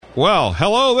Well,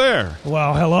 hello there.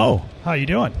 Well, hello. How you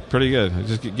doing? Pretty good.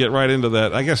 Just get right into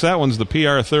that. I guess that one's the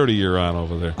PR30 you're on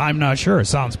over there. I'm not sure. It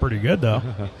sounds pretty good, though.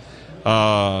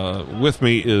 With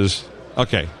me is,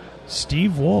 okay.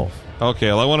 Steve Wolf.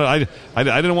 Okay, well, I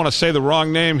didn't want to say the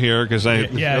wrong name here because I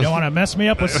don't want to mess me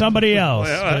up with somebody else.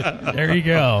 But there you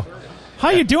go. How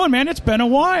you doing, man? It's been a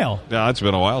while. Yeah, it's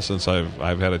been a while since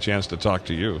I've had a chance to talk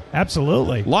to you.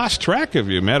 Absolutely. Lost track of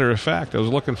you. Matter of fact, I was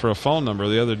looking for a phone number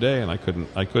the other day and I couldn't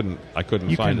find it.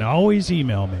 You can always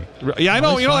email me. Yeah, I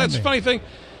know. You know, that's the funny thing.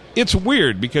 It's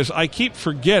weird because I keep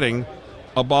forgetting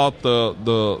about the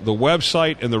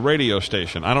website and the radio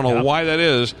station. I don't know why that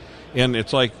is. And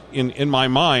it's like in my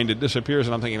mind it disappears,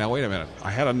 and I'm thinking, now wait a minute, I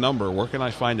had a number. Where can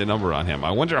I find a number on him? I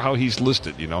wonder how he's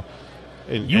listed. You know,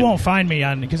 you won't find me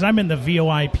on because I'm in the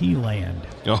VoIP land.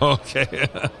 Okay,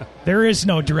 there is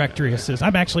no directory assist.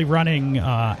 I'm actually running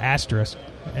Asterisk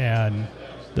and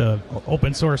the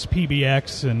open source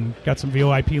PBX, and got some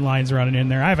VoIP lines running in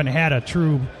there. I haven't had a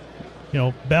true,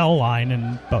 Bell line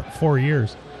in about 4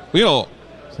 years.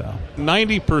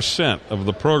 90% of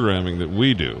the programming that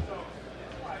we do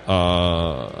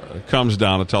comes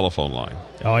down a telephone line.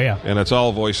 Oh yeah, and it's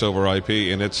all voice over IP,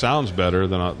 and it sounds better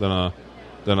than a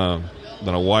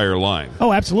wire line.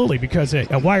 Oh, absolutely, because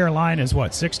a wire line is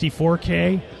what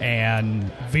 64K, and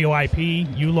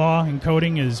VoIP ULAW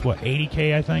encoding is what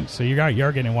 80K, I think. So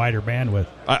you're getting wider bandwidth.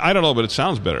 I don't know, but it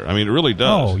sounds better. I mean, it really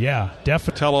does. Oh yeah,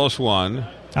 definitely. Telos One.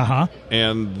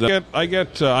 And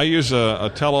I use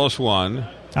a Telos One.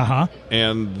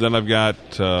 And then I've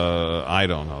got I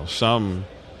don't know, some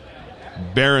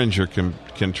Behringer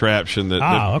contraption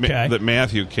that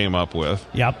Matthew came up with.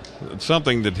 Yep. It's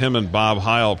something that him and Bob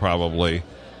Heil probably,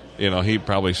 he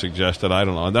probably suggested. I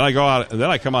don't know. And then I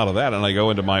come out of that and I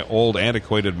go into my old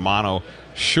antiquated mono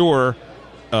Shure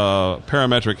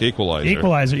parametric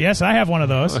equalizer. Yes, I have one of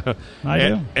those. I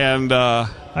do. And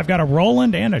I've got a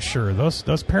Roland and a Shure. Those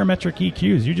parametric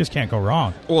EQs, you just can't go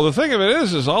wrong. Well, the thing of it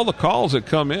is all the calls that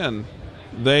come in,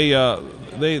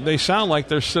 they sound like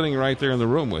they're sitting right there in the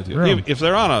room with you. If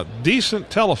they're on a decent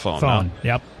telephone.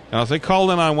 Yep. Now, if they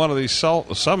called in on one of these some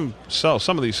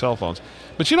of these cell phones,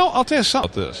 but I'll tell you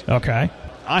something about this. Okay.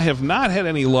 I have not had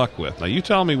any luck with. Now, you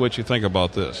tell me what you think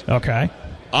about this. Okay.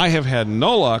 I have had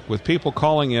no luck with people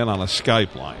calling in on a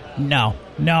Skype line. No,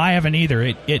 I haven't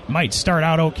either. It might start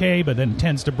out okay, but then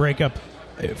tends to break up.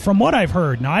 From what I've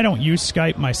heard, now I don't use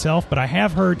Skype myself, but I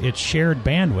have heard it's shared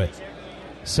bandwidth.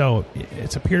 So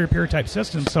it's a peer-to-peer type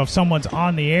system. So if someone's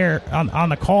on the air, on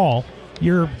the call,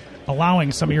 you're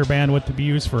allowing some of your bandwidth to be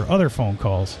used for other phone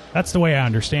calls. That's the way I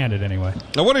understand it anyway.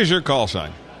 Now, what is your call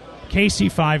sign?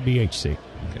 KC5BHC.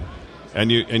 Okay.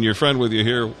 And your friend with you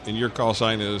here, and your call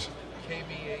sign is?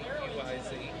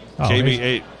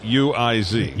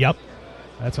 KB8UIZ. Yep.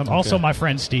 That's also my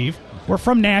friend Steve. We're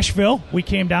from Nashville. We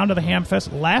came down to the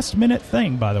Hamfest. Last minute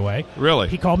thing, by the way. Really?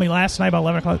 He called me last night about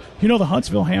 11 o'clock. The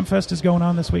Huntsville Hamfest is going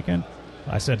on this weekend?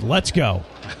 I said, let's go.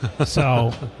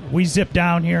 So we zipped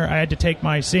down here. I had to take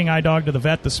my seeing eye dog to the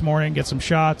vet this morning, get some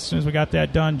shots. As soon as we got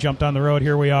that done, jumped on the road.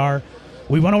 Here we are.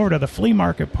 We went over to the flea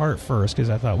market part first because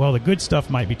I thought, well, the good stuff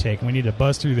might be taken. We need to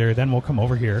buzz through there. Then we'll come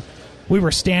over here. We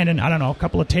were standing, I don't know, a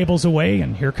couple of tables away,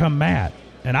 and here come Matt.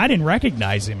 And I didn't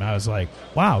recognize him. I was like,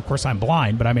 wow, of course I'm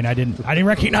blind, but I didn't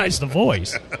recognize the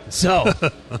voice. So,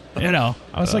 I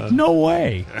was like, no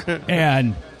way.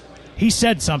 And he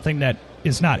said something that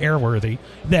is not airworthy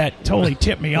that totally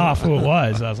tipped me off who it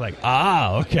was. I was like,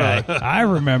 okay. I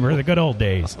remember the good old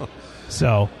days.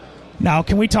 So, now,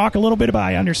 can we talk a little bit about?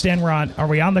 I understand are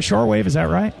we on the shortwave? Is that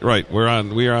right? Right.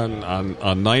 We are on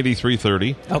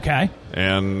 9330. Okay.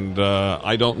 And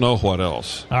I don't know what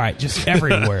else. All right, just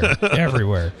everywhere,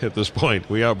 everywhere. At this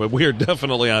point, we are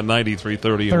definitely on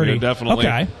 9330. And we are definitely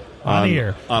on the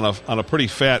air on a pretty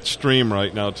fat stream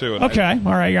right now too. And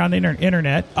all right, you're on the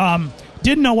internet.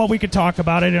 Didn't know what we could talk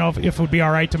about. I didn't know if it would be all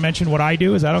right to mention what I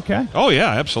do. Is that okay? Oh yeah,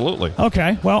 absolutely.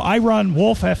 Okay. Well, I run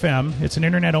Wolf FM. It's an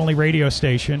internet-only radio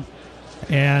station.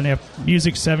 And if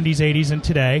music 70s, 80s, and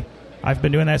today. I've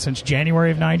been doing that since January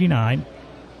of 99.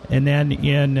 And then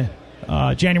in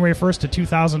January 1st of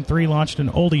 2003, launched an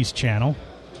oldies channel,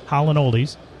 Holland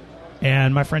Oldies.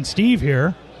 And my friend Steve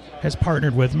here has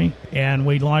partnered with me, and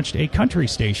we launched a country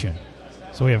station.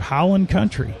 So we have Howland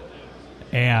Country.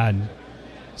 And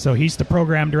so he's the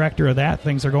program director of that.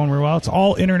 Things are going real well. It's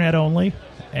all internet only.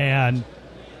 And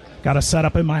got a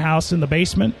setup in my house in the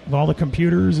basement with all the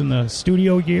computers and the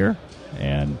studio gear.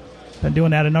 And been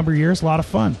doing that a number of years. A lot of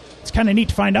fun. It's kind of neat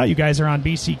to find out you guys are on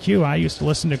BCQ. I used to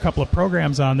listen to a couple of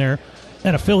programs on there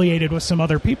and affiliated with some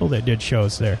other people that did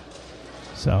shows there.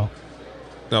 So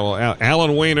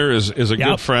Alan Weiner is a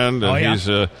good friend. Oh, yeah. He's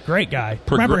a great guy.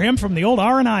 Remember him from the old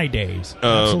R&I days.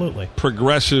 Absolutely.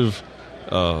 Progressive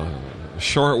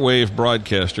shortwave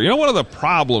broadcaster. One of the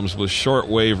problems with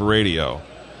shortwave radio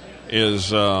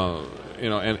is, and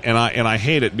I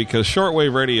hate it because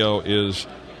shortwave radio is.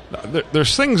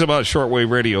 There's things about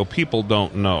shortwave radio people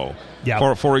don't know.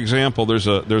 Yeah. For example, there's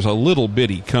a little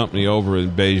bitty company over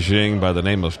in Beijing by the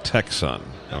name of Texan.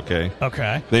 Okay.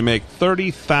 Okay. They make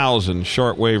 30,000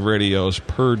 shortwave radios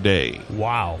per day.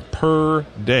 Wow. Per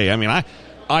day. I mean,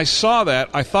 I saw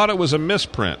that. I thought it was a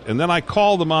misprint, and then I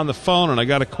called them on the phone and I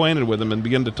got acquainted with them and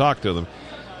began to talk to them,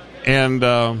 and.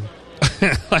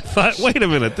 I thought, wait a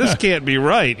minute, this can't be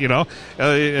right, Wow.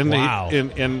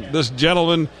 And this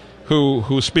gentleman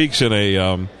who speaks in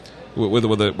a with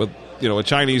a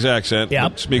Chinese accent,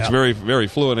 speaks very, very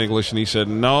fluent English, and he said,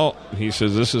 no, he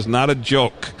says, this is not a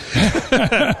joke.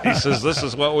 He says, this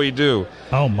is what we do.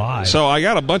 Oh, my. So I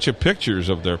got a bunch of pictures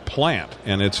of their plant,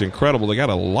 and it's incredible. They got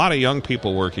a lot of young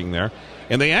people working there,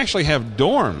 and they actually have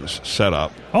dorms set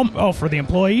up. Oh, for the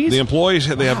employees? The employees,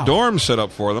 they have dorms set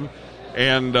up for them.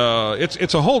 And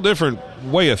it's a whole different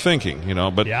way of thinking,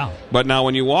 But now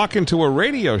when you walk into a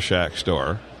Radio Shack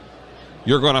store,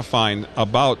 you're going to find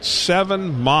about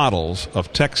 7 models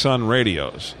of Texan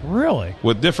radios. Really?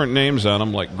 With different names on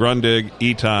them, like Grundig,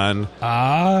 Eton, okay,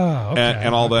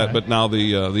 and all that. But now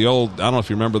the old, I don't know if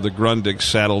you remember the Grundig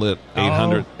Satellite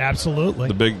 800. Oh, absolutely.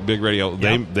 The big radio.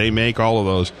 Yep. They make all of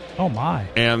those. Oh, my.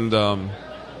 And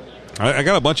I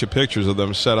got a bunch of pictures of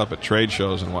them set up at trade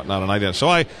shows and whatnot, and I did. So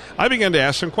I began to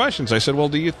ask some questions. I said, well,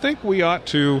 do you think we ought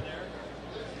to,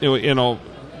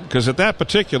 because at that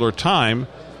particular time,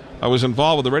 I was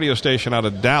involved with the radio station out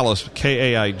of Dallas,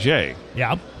 KAIJ.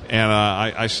 Yeah.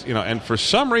 And and for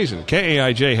some reason,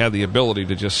 KAIJ had the ability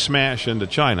to just smash into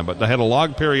China, but they had a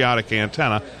log periodic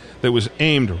antenna that was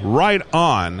aimed right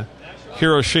on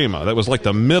Hiroshima. That was like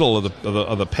the middle of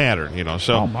the pattern,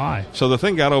 So, oh my! So the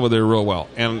thing got over there real well,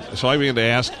 and so I began to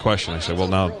ask the question. I said, "Well,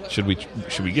 now should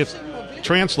we get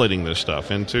translating this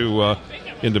stuff into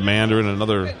Mandarin and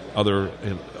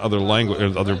other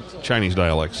language, other Chinese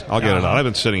dialects?" I'll get it out. I've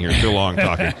been sitting here too long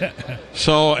talking.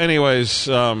 So, anyways,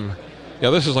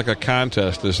 this is like a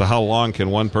contest as to how long can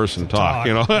one person talk.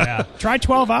 Yeah. Try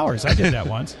 12 hours. I did that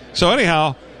once. So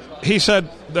anyhow. He said,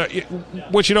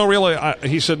 which you don't really,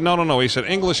 he said, no. He said,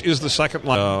 English is the second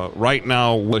language. Right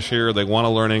now, English here, they want to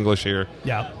learn English here.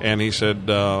 Yeah. And he said,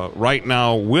 right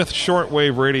now, with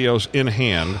shortwave radios in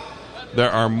hand, there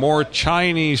are more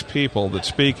Chinese people that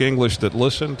speak English that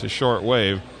listen to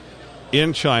shortwave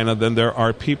in China than there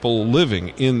are people living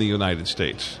in the United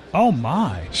States. Oh,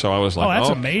 my. So I was like, that's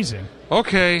amazing.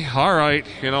 Okay, all right.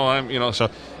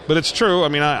 But it's true. I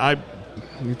mean,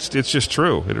 it's just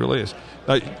true. It really is.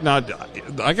 Now,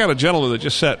 I got a gentleman that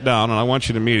just sat down, and I want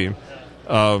you to meet him.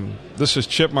 This is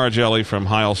Chip Margelli from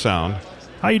Heil Sound.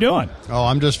 How you doing? Oh,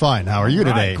 I'm just fine. How are you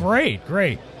today?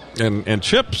 Great. And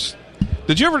Chip's.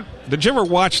 Did you ever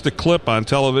watch the clip on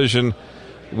television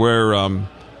where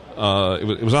it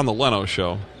was on the Leno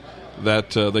show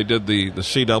that they did the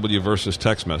CW versus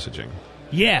text messaging?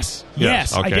 Yes.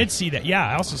 Okay. I did see that. Yeah,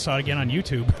 I also saw it again on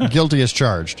YouTube. Guilty as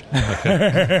charged.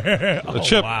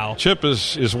 Wow. Chip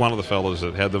is one of the fellows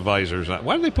that had the visors on.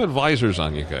 Why did they put visors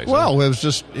on you guys? Well,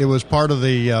 it was part of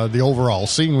the overall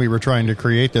scene we were trying to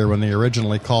create there when they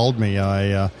originally called me.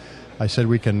 I said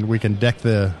we can deck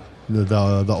the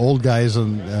old guys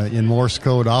in Morse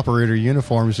code operator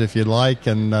uniforms if you'd like,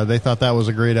 and they thought that was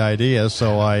a great idea.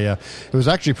 So it was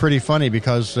actually pretty funny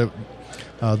because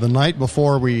the night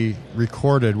before we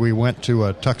recorded, we went to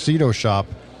a tuxedo shop,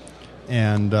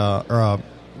 and a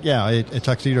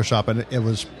tuxedo shop, and it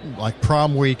was like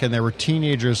prom week, and there were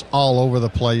teenagers all over the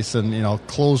place, and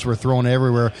clothes were thrown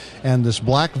everywhere, and this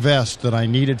black vest that I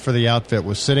needed for the outfit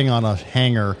was sitting on a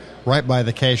hanger right by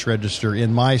the cash register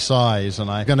in my size,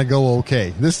 and I'm going to go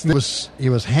okay. He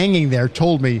was hanging there,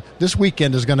 told me this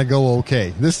weekend is going to go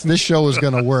okay. This show is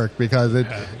going to work because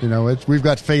we've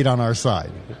got fate on our side.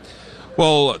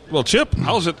 Well, Chip,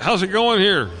 how's it going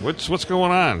here? What's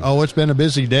going on? Oh, it's been a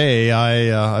busy day.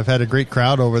 I've had a great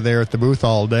crowd over there at the booth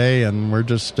all day, and we're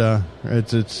just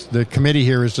it's the committee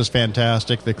here is just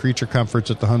fantastic. The creature comforts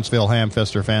at the Huntsville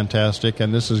Hamfest are fantastic,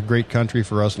 and this is great country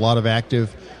for us. A lot of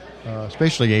active,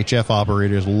 especially HF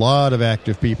operators, a lot of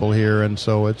active people here, and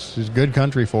so it's good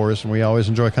country for us, and we always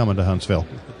enjoy coming to Huntsville.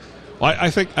 Well, I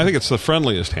think it's the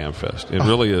friendliest Hamfest. It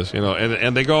really is,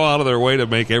 and they go out of their way to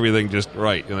make everything just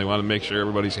right, and they want to make sure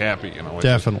everybody's happy,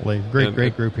 Definitely,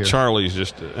 great group here. Charlie's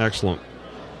just excellent,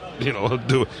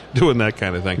 doing that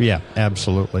kind of thing. Yeah,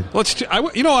 absolutely.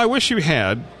 I wish you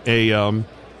had a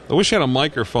I wish I had a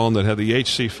microphone that had the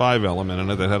HC5 element in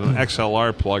it that had an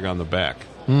XLR plug on the back.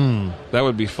 That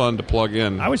would be fun to plug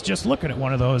in. I was just looking at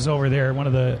one of those over there, one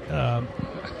of the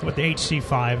with the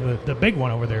HC5, the big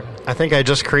one over there. I think I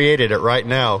just created it right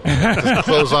now. Just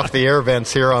close off the air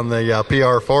vents here on the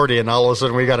PR40, and all of a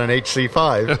sudden we got an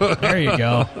HC5. There you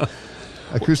go.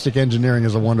 Acoustic engineering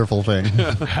is a wonderful thing.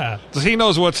 He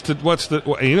knows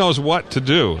he knows what to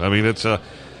do. I mean, it's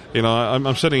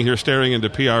I'm sitting here staring into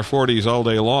PR40s all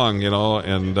day long,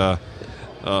 and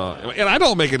I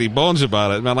don't make any bones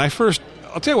about it, man.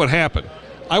 I'll tell you what happened.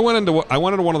 I went into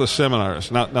one of the seminars.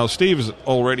 Now Steve's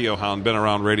old radio hound, been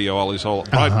around radio all his whole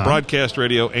broadcast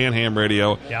radio and ham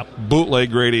radio,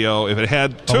 bootleg radio. If it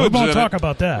had tubes, we won't talk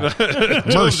about that.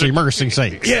 mercy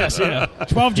sakes. Yes,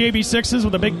 12 JB6s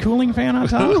with a big cooling fan on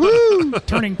top,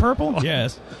 turning purple.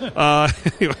 Yes.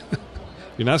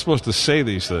 You're not supposed to say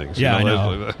these things. Yeah, I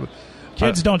know.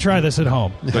 Kids, don't try this at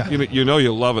home. But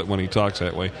you love it when he talks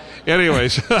that way.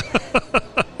 Anyways.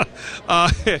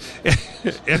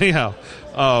 Anyhow,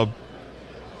 I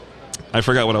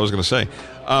forgot what I was going to say.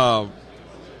 I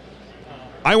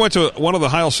went to one of the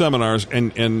Heil seminars,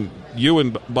 and you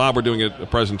and Bob were doing a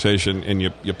presentation, and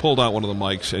you pulled out one of the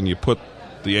mics, and you put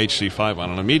the HC5 on,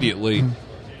 and immediately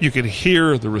you could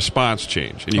hear the response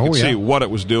change, and you could see what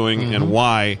it was doing and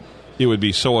why it would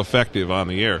be so effective on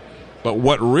the air. But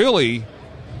what really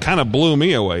kind of blew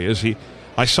me away is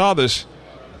I saw this.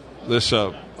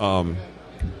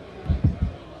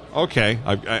 Okay,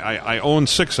 I own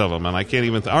 6 of them, and I can't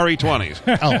even RE20s.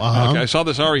 Okay, I saw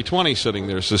this RE20 sitting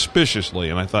there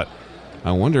suspiciously, and I thought,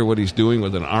 I wonder what he's doing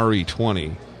with an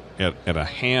RE20 at a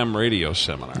ham radio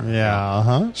seminar.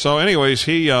 Yeah. So, anyways,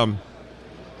 he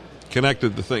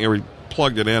connected the thing, or he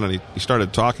plugged it in, and he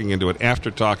started talking into it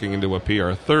after talking into a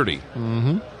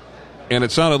PR30. And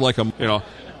it sounded like and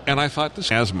I thought,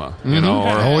 this asthma, or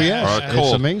a cold.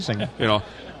 It's amazing.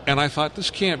 And I thought,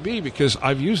 this can't be, because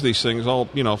I've used these things all,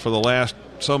 for the last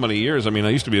so many years. I mean, I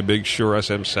used to be a big Shure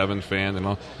SM7 fan,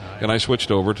 and I switched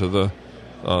over to the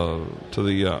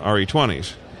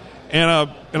RE20s. And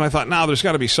I thought, now there's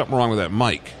got to be something wrong with that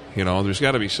mic. There's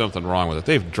got to be something wrong with it.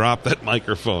 They've dropped that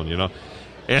microphone,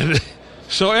 And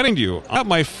so, I got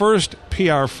my first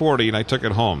PR40, and I took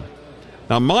it home.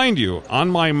 Now, mind you, on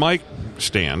my mic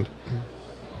stand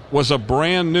was a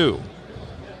brand new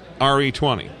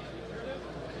RE20.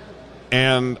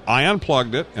 And I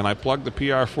unplugged it, and I plugged the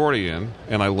PR40 in,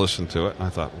 and I listened to it, and I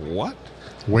thought, what?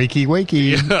 Wakey.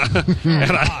 Yeah.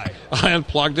 And I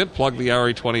unplugged it, plugged the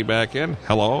RE20 back in.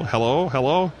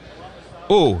 Hello.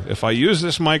 Ooh, if I use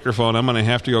this microphone, I'm going to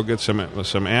have to go get some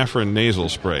Afrin nasal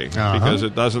spray because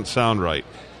it doesn't sound right.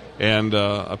 And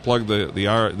I plugged the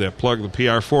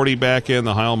PR40 back in,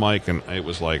 the Heil mic, and it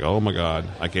was like, oh my God,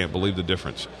 I can't believe the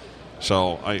difference.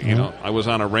 So I was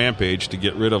on a rampage to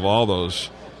get rid of all those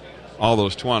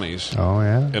 20s,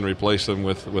 and replace them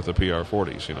with the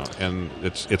PR40s, and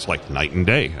it's like night and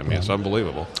day. I mean, it's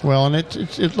unbelievable. Well, and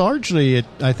it largely,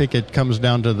 I think it comes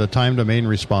down to the time domain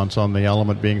response on the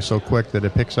element being so quick that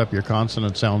it picks up your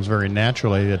consonant sounds very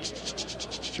naturally.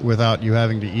 It's without you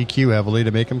having to EQ heavily to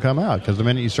make them come out. Because the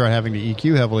minute you start having to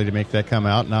EQ heavily to make that come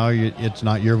out, now it's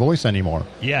not your voice anymore.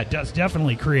 Yeah, it does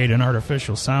definitely create an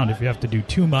artificial sound if you have to do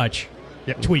too much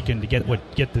tweaking to get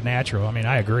the natural. I mean,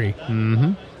 I agree.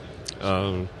 Mm-hmm.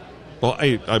 Well,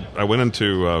 I went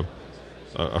into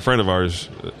a friend of ours,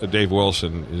 Dave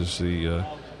Wilson, is the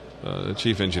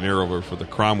chief engineer over for the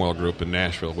Cromwell Group in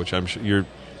Nashville, which I'm sure you're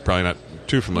probably not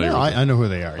too familiar with. I know who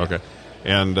they are. Okay.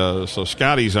 And so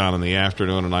Scotty's on in the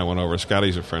afternoon, and I went over.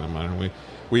 Scotty's a friend of mine. And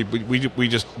we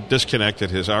just disconnected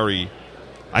his RE.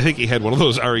 I think he had one of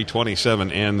those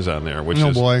RE27Ns on there, which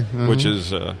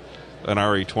is an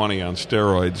RE20 on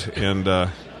steroids, and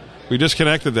we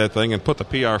disconnected that thing and put the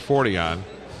PR40 on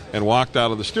and walked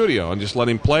out of the studio and just let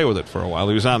him play with it for a while.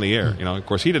 He was on the air. Of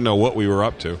course, he didn't know what we were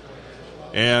up to.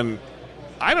 And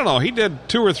I don't know, he did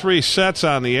 2 or 3 sets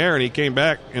on the air, and he came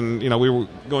back, and, we were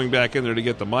going back in there to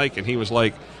get the mic, and he was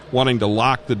like wanting to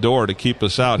lock the door to keep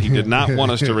us out. He did not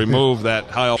want us to remove that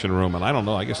Heil room, and I don't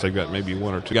know, I guess they've got maybe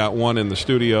 1 or 2. Got one in the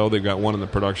studio, they've got one in the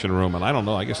production room, and I don't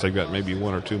know, I guess they've got maybe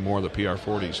 1 or 2 more of the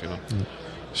PR40s,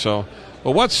 So...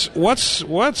 Well,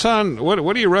 what's on?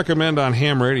 What do you recommend on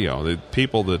ham radio? The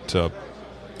people that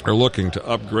are looking to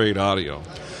upgrade audio.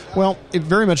 Well, it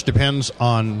very much depends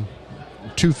on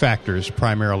 2 factors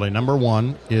primarily. Number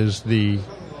 1 is the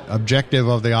objective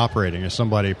of the operating. Is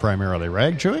somebody primarily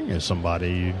rag chewing? Is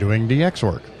somebody doing DX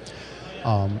work?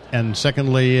 And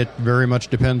secondly, it very much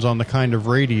depends on the kind of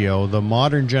radio. The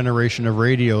modern generation of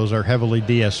radios are heavily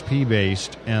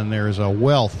DSP-based, and there's a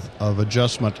wealth of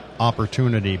adjustment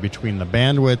opportunity between the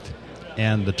bandwidth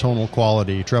and the tonal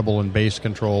quality, treble and bass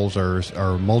controls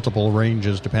are multiple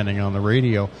ranges depending on the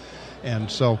radio.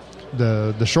 And so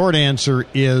the short answer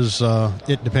is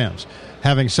it depends.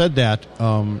 Having said that,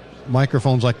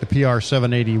 microphones like the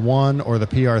PR781 or the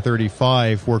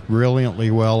PR35 work brilliantly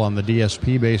well on the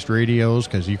DSP-based radios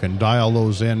because you can dial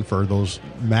those in for those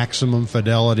maximum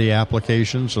fidelity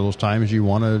applications. So those times you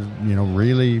want to,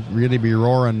 really, really be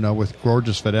roaring with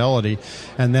gorgeous fidelity,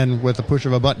 and then with the push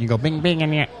of a button, you go bing, bing,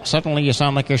 and suddenly you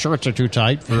sound like your shorts are too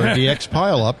tight for a DX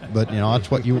pileup. But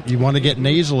that's what you want to get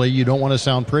nasally. You don't want to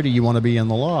sound pretty. You want to be in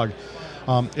the log.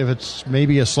 If it's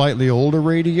maybe a slightly older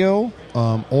radio,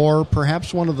 or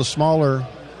perhaps one of the smaller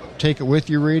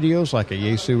take-it-with-you radios, like a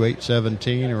Yaesu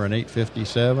 817 or an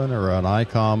 857 or an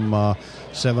ICOM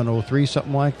 703,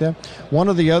 something like that. One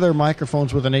of the other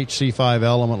microphones with an HC5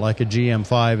 element, like a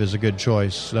GM5, is a good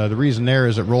choice. The reason there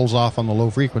is it rolls off on the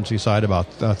low-frequency side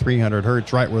about 300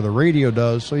 hertz, right where the radio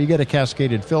does, so you get a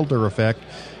cascaded filter effect.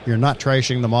 You're not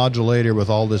trashing the modulator with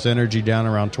all this energy down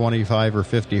around 25 or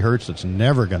 50 hertz. It's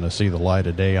never going to see the light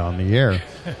of day on the air.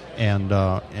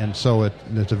 And so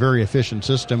it's a very efficient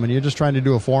system, and you're just trying to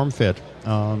do a form fit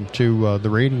to the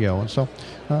radio. And so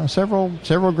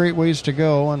several great ways to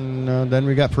go. And then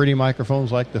we got pretty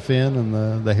microphones like the Finn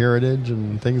and the Heritage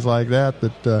and things like that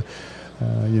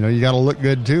you got to look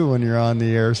good too when you're on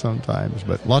the air sometimes.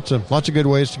 But lots of good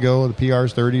ways to go. The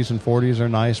PRs 30s and 40s are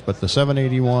nice, but the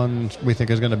 781 we think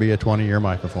is going to be a 20-year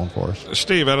microphone for us.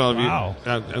 Steve, I don't know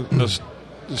if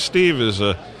you. Steve is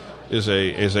a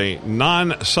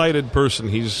non-sighted person.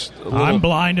 He's I'm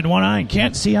blind in one eye and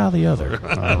can't see out the other.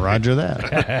 Roger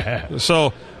that.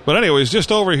 So, but anyways,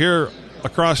 just over here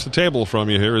across the table from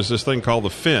you here is this thing called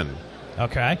the Finn.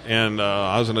 Okay. And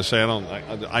I was going to say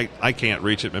I can't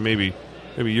reach it, but maybe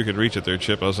you could reach it there,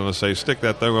 Chip. I was going to say stick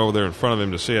that thing over there in front of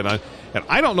him to see it. And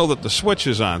I don't know that the switch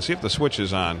is on. See if the switch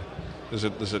is on. Does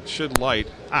it should light?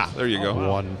 There you go.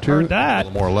 1, 2. Heard that. A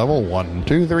little more level. 1,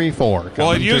 2, 3, 4.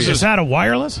 Well, it uses. Is that a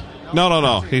wireless?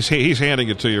 No. He's handing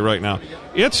it to you right now.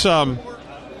 It is a.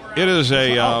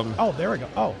 There we go.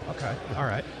 Oh, okay. All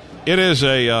right. It is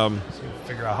a.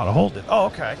 Figure out how to hold it. Oh,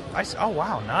 okay. Oh,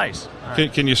 wow, nice.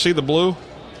 Right. Can you see the blue?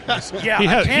 Yeah,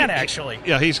 I can actually.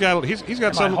 Yeah, he's got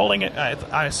some. Holding it.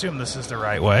 I assume this is the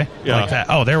right way. Yeah. Like that.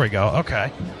 Oh, there we go.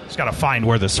 Okay. Just got to find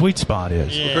where the sweet spot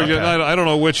is. Yeah. Okay. I don't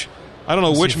know which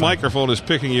microphone is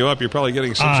picking you up. You're probably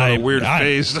getting some sort of weird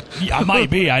phase. I might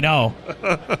be. I know.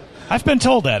 I've been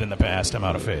told that in the past. I'm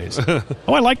out of phase.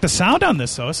 I like the sound on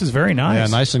this, though. This is very nice.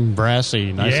 Yeah, nice and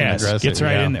brassy. Nice and aggressive. Gets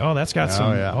right in there. Oh, that's got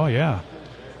some. Yeah. Oh, yeah.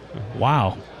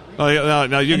 Wow.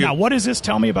 Now, what is this?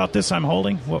 Tell me about this I'm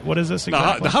holding. What is this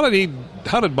exactly?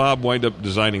 How did Bob wind up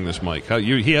designing this mic?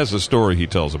 He has a story he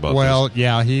tells about this. Well,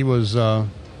 yeah, he was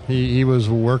he was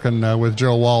working with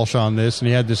Joe Walsh on this, and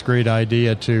he had this great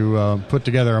idea to put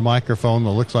together a microphone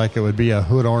that looks like it would be a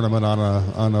hood ornament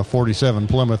on a 47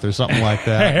 Plymouth or something like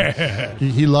that.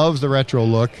 he loves the retro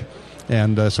look.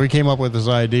 And so he came up with this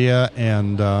idea,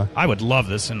 and I would love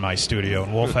this in my studio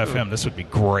in Wolf FM. This would be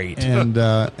great.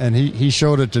 And he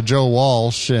showed it to Joe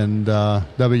Walsh and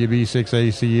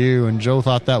WB6ACU, and Joe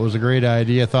thought that was a great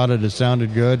idea, thought it had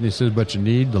sounded good, and he said, but you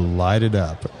need to light it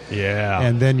up. Yeah.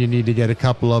 And then you need to get a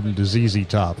couple of them to ZZ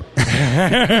Top.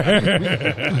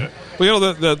 Well,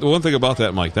 the one thing about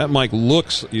that mic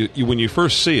looks, when you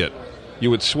first see it, you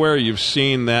would swear you've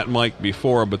seen that mic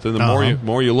before, but then the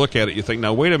more you look at it, you think,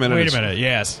 now, wait a minute.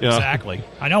 Yes, exactly.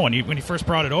 I know when you first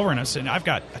brought it over, and I said, I've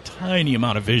got a tiny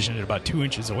amount of vision at about 2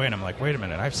 inches away, and I'm like, wait a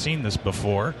minute, I've seen this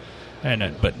before.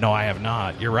 But no, I have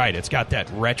not. You're right. It's got that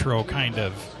retro kind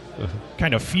of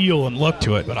feel and look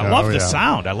to it, but I love the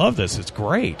sound. I love this. It's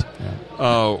great.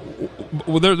 Yeah.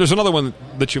 There's another one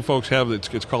that you folks have.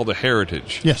 It's called the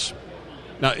Heritage. Yes.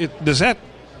 Now, does that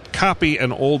copy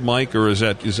an old mic, or is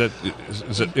it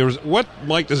what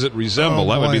mic does it resemble?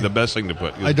 That would be the best thing to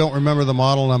put. I don't remember the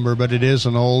model number, but it is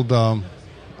an old. I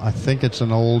think it's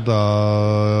an old.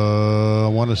 I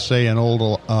want to say an old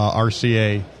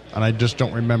RCA, and I just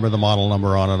don't remember the model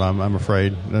number on it. I'm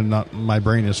afraid. My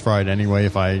brain is fried anyway.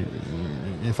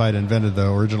 If I'd invented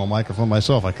the original microphone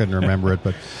myself, I couldn't remember it.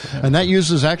 And that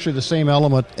uses actually the same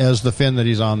element as the Finn that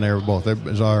he's on there. Both it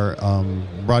is our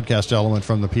broadcast element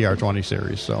from the PR20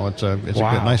 series. So it's a good,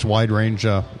 nice wide range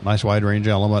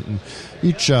element. And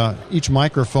each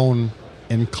microphone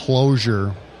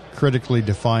enclosure critically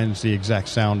defines the exact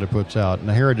sound it puts out. And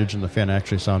the Heritage and the Finn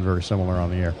actually sound very similar on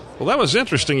the air. Well, that was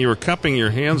interesting. You were cupping your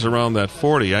hands around that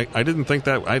 40. I didn't think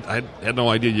that. I had no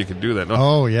idea you could do that. No.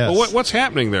 Oh, yes. Well, what's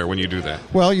happening there when you do that?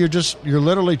 Well, you're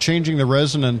literally changing the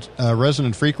resonant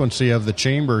frequency of the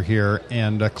chamber here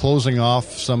and closing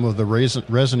off some of the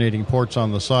resonating ports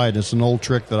on the side. It's an old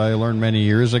trick that I learned many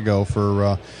years ago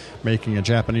for making a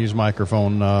Japanese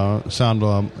microphone sound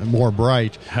more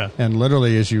bright. And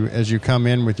literally, as you come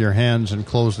in with your hands and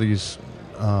close these,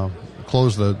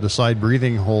 close the side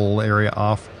breathing hole area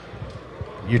off,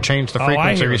 you change the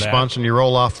frequency response and you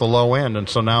roll off the low end, and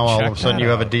so now all of a sudden you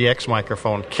have a DX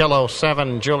microphone. Kilo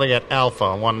 7 Juliet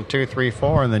Alpha 1 2 3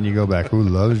 4, and then you go back. Who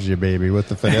loves you, baby? With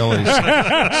the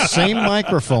fidelities, same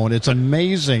microphone. It's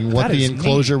amazing what the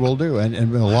enclosure will do, and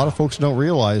a lot of folks don't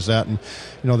realize that. And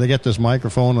they get this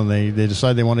microphone and they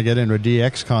decide they want to get into a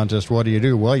DX contest. What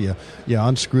do? Well, you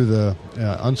unscrew the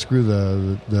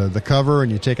cover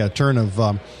and you take a turn of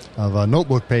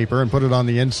notebook paper and put it on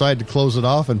the inside to close it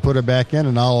off and put it back in,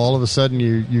 and now all of a sudden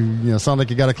you sound like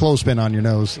you got a clothespin on your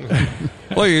nose.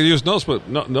 Well, you use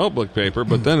notebook paper,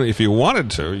 but then if you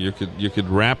wanted to, you could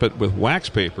wrap it with wax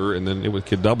paper, and then it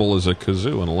could double as a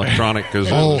kazoo, an electronic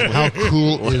kazoo. Oh, how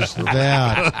cool is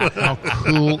that? How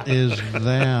cool is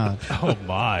that? Oh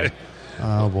my.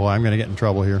 Oh, boy, I'm going to get in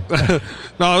trouble here.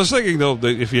 No, I was thinking, though,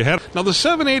 that if you had... Now, the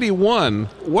 781,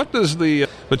 what does the...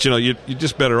 But, you're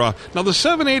just better off. Now, the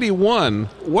 781,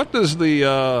 what does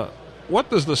the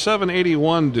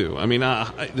 781 do? I mean,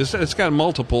 it's got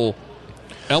multiple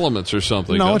elements or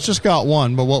something. No, it's just got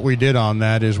one, but what we did on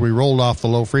that is we rolled off the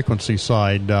low-frequency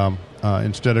side.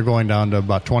 Instead of going down to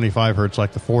about 25 hertz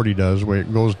like the 40 does, where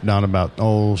it goes down about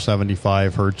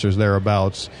 75 hertz or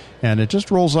thereabouts, and it just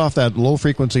rolls off that low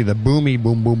frequency, the boomy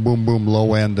boom boom boom boom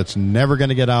low end that's never going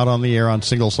to get out on the air on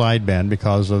single sideband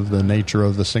because of the nature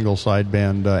of the single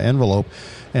sideband envelope,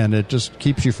 and it just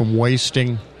keeps you from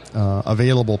wasting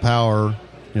available power.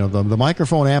 The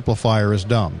microphone amplifier is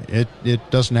dumb.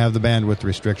 It doesn't have the bandwidth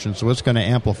restriction, so it's going to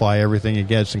amplify everything it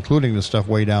gets, including the stuff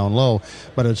way down low.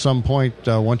 But at some point,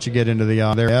 once you get into the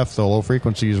RF, the low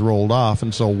frequency is rolled off,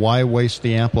 and so why waste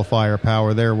the amplifier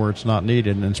power there where it's not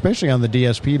needed? And especially on the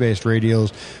DSP-based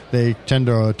radios, they tend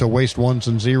to waste ones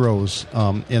and zeros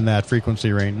in that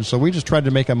frequency range. And so we just tried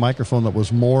to make a microphone that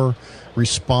was more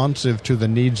responsive to the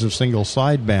needs of single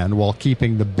sideband while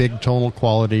keeping the big tonal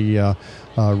quality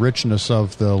richness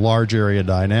of the large area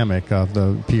dynamic of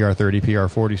the PR30,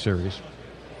 PR40 series.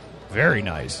 Very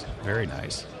nice. Very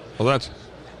nice. Well, that's...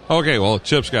 Okay, well,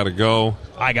 Chip's got to go.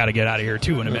 I got to get out of here,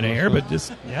 too, in a minute here, but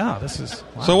this is...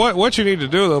 Wow. So what you need to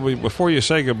do, though, before you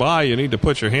say goodbye, you need to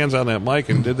put your hands on that mic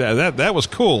and did that. That was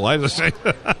cool. I just say...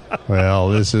 Well,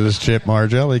 this is Chip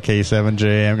Margelli,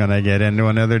 K7J. I'm going to get into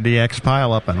another DX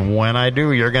pileup, and when I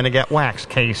do, you're going to get waxed.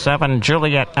 K7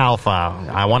 Juliet Alpha.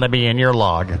 I want to be in your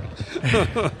log.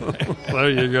 There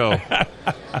you go.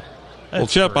 Well,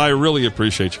 Chip, I really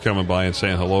appreciate you coming by and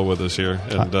saying hello with us here.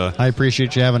 And I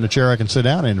appreciate you having a chair I can sit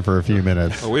down in for a few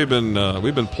minutes. We've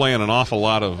been playing an awful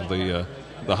lot of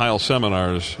the Heil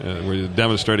seminars. We're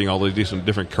demonstrating all these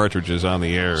different cartridges on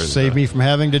the air. Save me from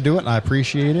having to do it, and I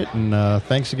appreciate it. And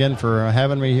thanks again for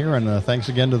having me here, and thanks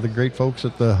again to the great folks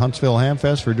at the Huntsville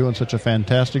Hamfest for doing such a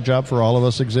fantastic job for all of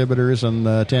us exhibitors and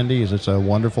attendees. It's a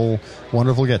wonderful,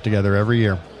 wonderful get-together every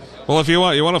year. Well, if you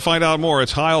want to find out more,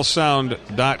 it's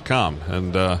heilsound.com,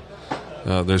 and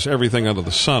there's everything under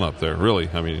the sun up there, really.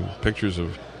 I mean, pictures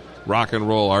of rock and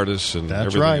roll artists and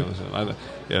that's everything. Right.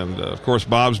 And of course,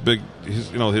 Bob's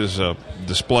his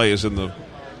display is in the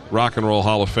Rock and Roll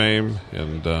Hall of Fame,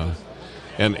 and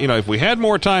if we had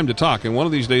more time to talk, and one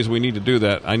of these days we need to do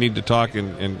that, I need to talk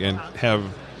and have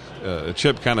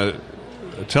Chip kind of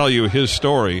tell you his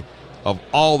story of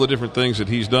all the different things that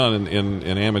he's done in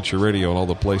amateur radio and all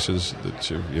the places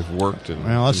that you've worked.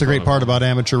 Well, that's the great part about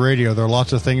amateur radio. There are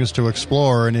lots of things to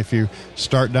explore, and if you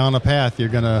start down a path, you're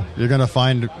gonna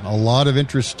find a lot of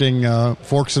interesting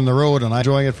forks in the road, and I'm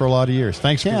enjoying it for a lot of years.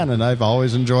 Thanks again, and I've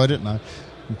always enjoyed it, and I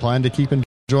plan to keep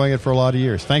enjoying it for a lot of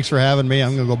years. Thanks for having me.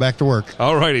 I'm going to go back to work.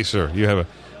 All righty, sir. You have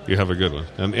a good one.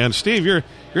 And Steve, you're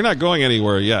not going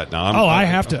anywhere yet. Now, I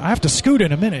have to scoot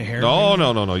in a minute here.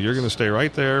 No. You're going to stay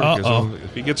right there because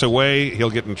if he gets away, he'll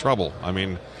get in trouble. I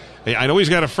mean, I know he's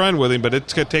got a friend with him, but it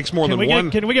takes more than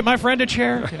one. Can we get my friend a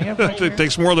chair? Can he have my chair? It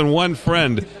takes more than one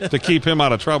friend to keep him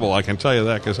out of trouble. I can tell you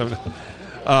that because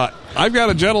I've got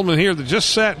a gentleman here that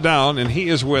just sat down, and he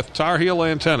is with Tar Heel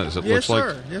Antennas. It looks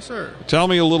like. Yes, sir. Tell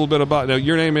me a little bit about. Now,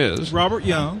 your name is Robert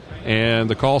Young. And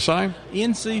the call sign?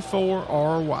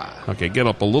 NC4RY. Okay, get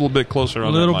up a little bit closer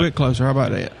on that mic. A little bit closer. How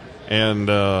about that?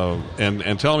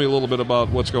 and tell me a little bit about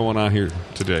what's going on here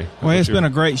today. Well, it's been a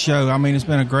great show. I mean, it's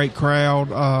been a great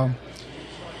crowd.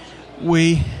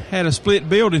 We had a split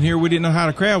building here. We didn't know how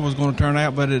the crowd was going to turn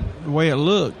out, but the way it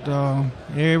looked,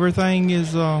 everything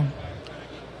is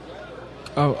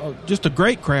just a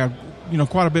great crowd.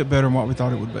 Quite a bit better than what we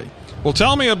thought it would be. Well,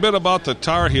 tell me a bit about the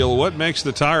Tar Heel. What makes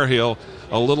the Tar Heel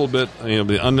a little bit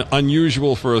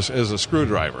unusual for us as a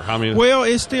screwdriver? Well,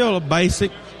 it's still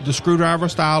the screwdriver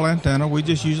style antenna. We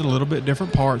just use a little bit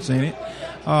different parts in it.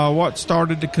 What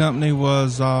started the company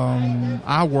was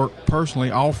I work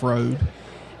personally off-road,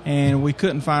 and we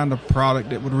couldn't find a product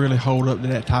that would really hold up to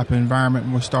that type of environment,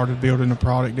 and we started building a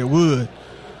product that would.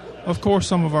 Of course,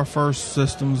 some of our first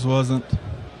systems wasn't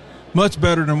much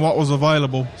better than what was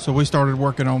available, so we started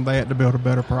working on that to build a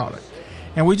better product.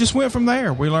 And we just went from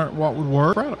there. We learned what would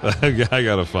work. I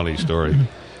got a funny story.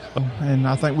 And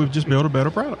I think we've just built a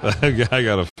better product. I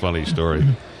got a funny story.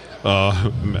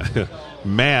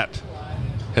 Matt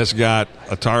has got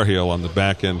a Tar Heel on the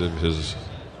back end of his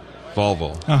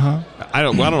Volvo. I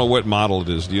don't know what model it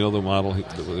is. Do you know the model it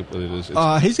is?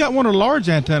 He's got one of the large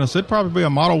antennas. It'd probably be a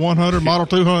Model 100, Model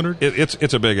 200.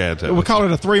 It's a big antenna. We call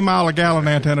it a 3 mile a gallon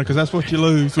antenna because that's what you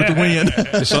lose with the wind.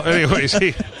 So, anyways,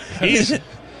 he's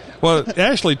well.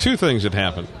 Actually, two things had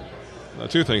happened.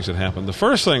 The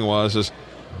first thing was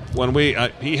when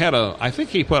he had I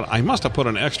think I must have put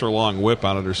an extra long whip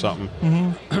on it or something.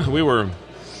 Mm-hmm.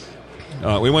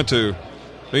 We went to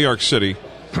New York City.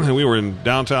 We were in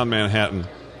downtown Manhattan,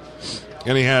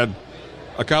 and he had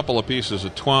a couple of pieces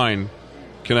of twine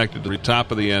connected to the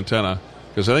top of the antenna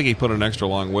because I think he put an extra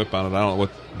long whip on it. I don't know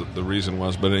what the reason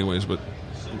was, but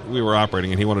we were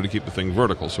operating, and he wanted to keep the thing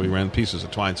vertical, so he ran pieces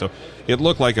of twine. So it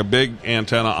looked like a big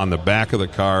antenna on the back of the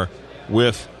car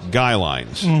with guy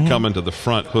lines coming to the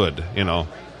front hood,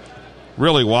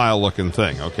 Really wild-looking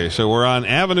thing. Okay, so we're on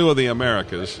Avenue of the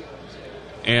Americas,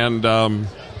 and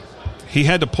he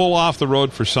had to pull off the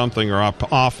road for something, or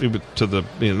off to the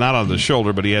not on the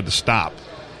shoulder, but he had to stop.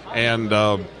 And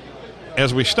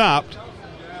as we stopped,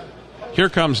 here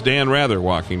comes Dan Rather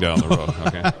walking down the road.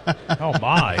 Okay. Oh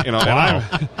my!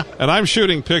 And I'm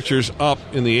shooting pictures up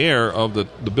in the air of the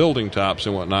building tops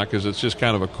and whatnot because it's just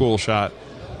kind of a cool shot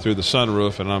through the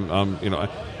sunroof. And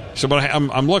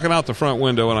I'm looking out the front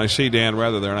window and I see Dan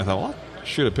Rather there, and I thought, well, I'll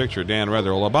shoot a picture of Dan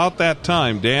Rather. Well, about that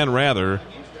time, Dan Rather,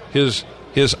 his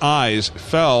eyes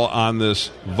fell on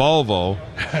this Volvo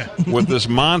with this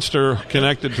monster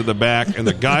connected to the back and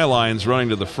the guy lines running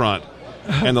to the front.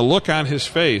 And the look on his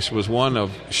face was one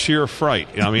of sheer fright.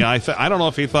 I don't know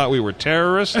if he thought we were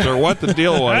terrorists or what the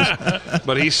deal was,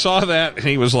 but he saw that and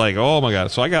he was like, "Oh my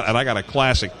God!" So I got a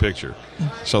classic picture.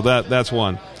 So that's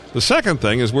one. The second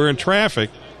thing is we're in traffic,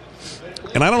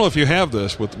 and I don't know if you have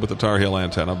this with the Tar Heel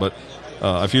antenna, but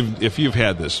if you've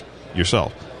had this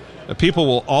yourself. People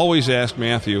will always ask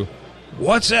Matthew,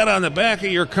 "What's that on the back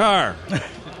of your car?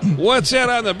 What's that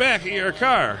on the back of your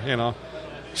car?"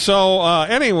 So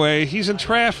anyway, he's in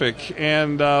traffic,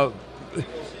 and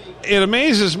it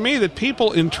amazes me that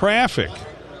people in traffic,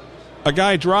 a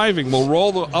guy driving will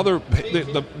roll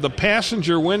the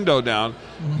passenger window down,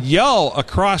 yell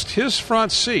across his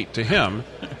front seat to him,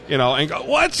 and go,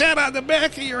 "What's that on the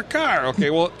back of your car?" Okay,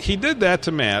 well, he did that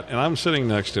to Matt, and I'm sitting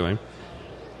next to him.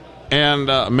 And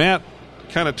Matt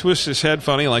kind of twists his head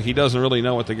funny, like he doesn't really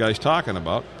know what the guy's talking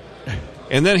about.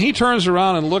 And then he turns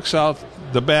around and looks out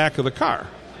the back of the car,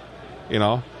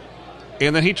 And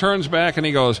then he turns back and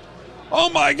he goes, "Oh,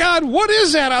 my God, what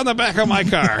is that on the back of my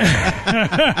car?"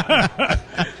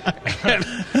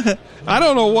 And I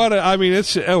don't know what –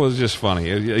 it was just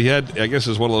funny. I guess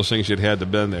it's one of those things you'd had to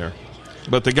been there.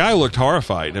 But the guy looked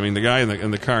horrified. The guy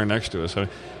in the car next to us.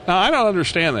 Now, I don't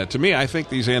understand that. To me, I think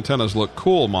these antennas look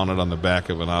cool mounted on the back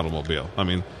of an automobile.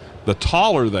 The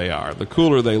taller they are, the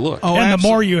cooler they look. Oh, and the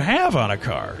more you have on a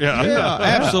car. Yeah,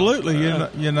 absolutely.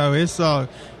 It's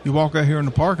you walk out here in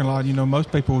the parking lot,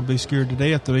 most people would be scared to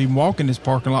death to even walk in this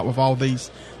parking lot with all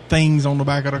these things on the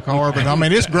back of the car. But,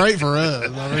 it's great for us.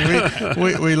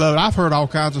 We love it. I've heard all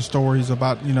kinds of stories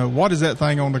about, what is that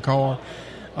thing on the car?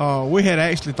 We had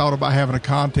actually thought about having a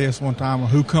contest one time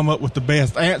who come up with the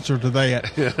best answer to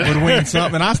that would win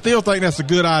something. And I still think that's a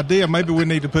good idea. Maybe we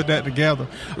need to put that together.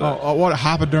 What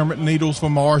hypodermic needles for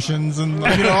Martians and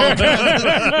all kinds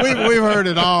of, we've heard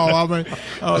it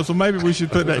all. So maybe we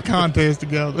should put that contest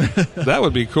together. That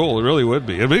would be cool. It really would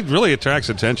be. It really attracts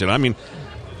attention.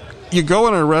 You go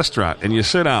in a restaurant and you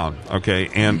sit down, okay,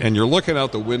 and you're looking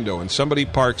out the window and somebody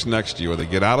parks next to you or they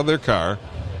get out of their car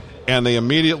and they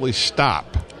immediately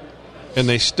stop and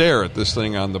they stare at this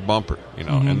thing on the bumper,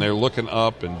 and they're looking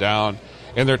up and down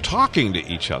and they're talking to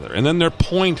each other and then they're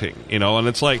pointing, and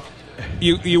it's like,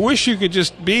 you wish you could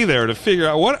just be there to figure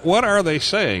out what are they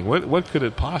saying? What could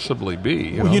it possibly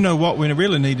be? You know what we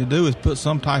really need to do is put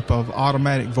some type of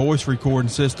automatic voice recording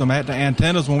system at the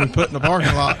antennas when we put in the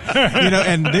parking lot,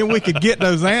 and then we could get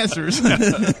those answers.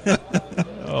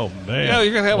 Oh man! Yeah,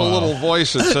 you're gonna have a little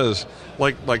voice that says,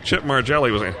 like Chip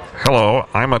Margelli was saying, "Hello,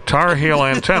 I'm a Tar Heel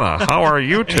antenna. How are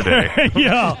you today?"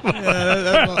 Yeah.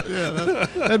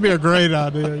 That'd be a great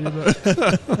idea.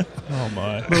 Oh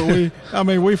my!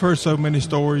 But we've heard so many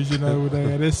stories, with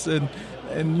that.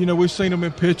 And we've seen them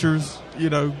in pictures,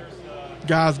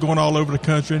 guys going all over the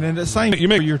country, and the same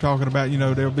you're talking about,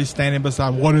 they'll be standing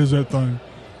beside, what is that thing?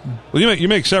 Well, you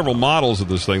make several models of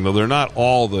this thing, though. They're not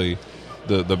all the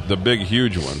big,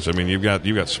 huge ones. I mean, you've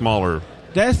got smaller.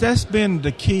 That's been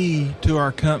the key to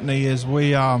our company is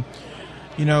we, all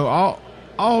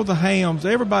the hams,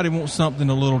 everybody wants something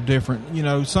a little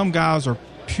different. Some guys are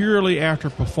purely after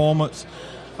performance,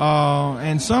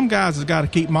 and some guys has got to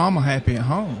keep mama happy at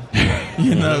home.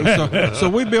 So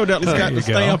we build up. It's got the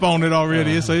stamp on it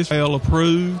already. It's L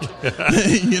approved.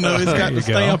 It's got the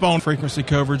stamp on frequency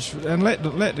coverage, and let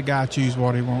the guy choose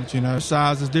what he wants.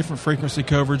 Size is different frequency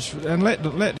coverage, and let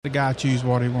the guy choose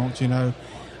what he wants.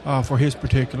 For his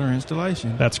particular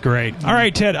installation. That's great. All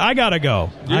right, Ted, I gotta go.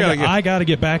 I gotta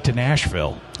get back to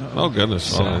Nashville. Oh goodness!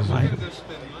 So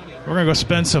we're gonna go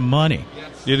spend some money.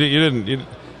 You didn't.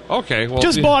 Okay, well,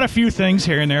 just bought a few things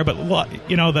here and there, but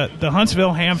the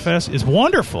Huntsville Ham Fest is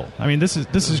wonderful. I mean, this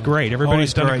is great.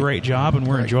 Everybody's done a great job, and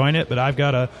we're enjoying it. But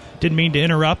didn't mean to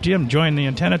interrupt you. I'm enjoying the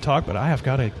antenna talk, but I have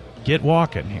got to get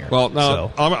walking here. Well,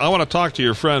 now I want to talk to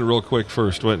your friend real quick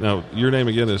first. Wait, now your name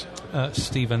again is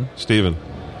Stephen. Stephen,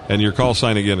 and your call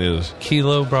sign again is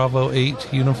Kilo Bravo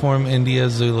 8 Uniform India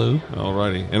Zulu. All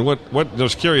righty. And what?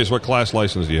 Just curious, what class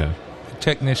license do you have?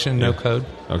 Technician, no code.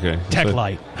 Okay. Tech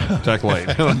Light. Tech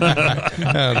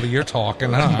Light. You're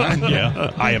talking, huh?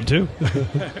 Yeah, I am too.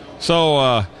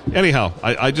 So anyhow,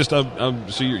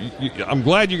 I'm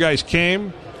glad you guys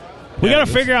came. We got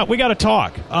to figure out. We got to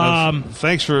talk.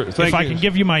 Thanks for. If I can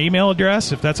give you my email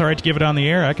address, if that's all right to give it on the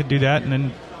air, I could do that, and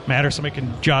then somebody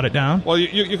can jot it down. Well,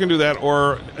 you can do that,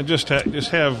 or just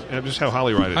have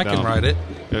Holly write it down. I can write it.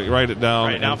 Write it down.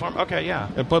 Write it down for me. Okay, yeah.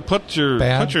 And put your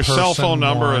cell phone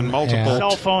number and multiple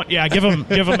cell phone. Yeah, give him a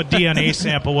DNA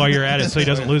sample while you're at it, so he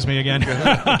doesn't lose me again.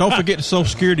 Don't forget the Social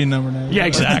Security number now. Yeah,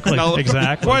 exactly. Now,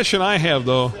 exactly. The question I have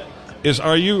though is,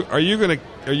 are you going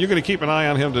to keep an eye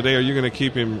on him today? Or are you going to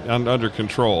keep him under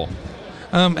control?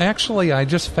 Actually, I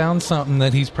just found something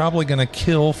that he's probably going to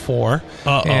kill for.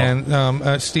 Uh-oh.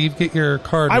 And Steve, get your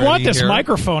card ready. I want this here.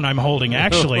 microphone I'm holding,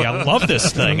 actually. I love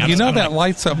this thing. That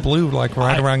lights up blue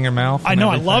around your mouth. I know,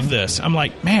 everything. I love this. I'm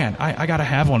like, man, I got to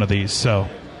have one of these. So,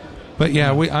 but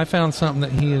yeah, I found something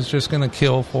that he is just going to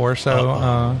kill for.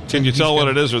 So, can you tell what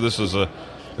it is, or this is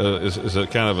is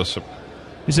it kind of a?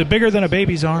 Is it bigger than a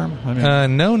baby's arm? I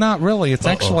mean, no, not really. It's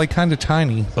actually kind of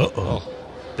tiny.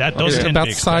 It's about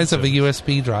the size of a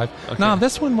USB drive. Okay. No,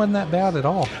 this one wasn't that bad at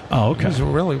all. Oh, okay. It was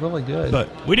really, really good. But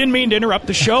we didn't mean to interrupt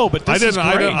the show, but this is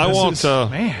great. I won't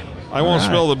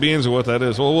spill the beans of what that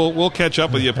is. Well, we'll catch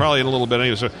up with you probably in a little bit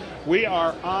anyway. So we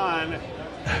are on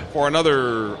for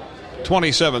another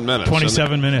 27 minutes.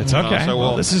 27 minutes. Okay.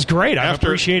 Well, this is great. I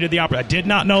appreciated the opportunity. I did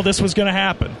not know this was going to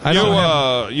happen.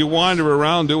 You wander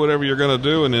around, do whatever you're going to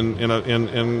do, and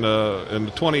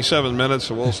in 27 minutes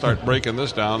we'll start breaking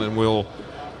this down, and we'll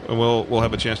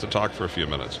have a chance to talk for a few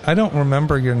minutes. I don't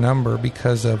remember your number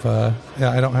because of I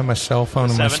don't have my cell phone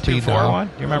and my speed dial.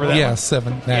 Do you remember that? Yeah, one?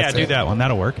 7. Do that one.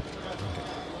 That'll work.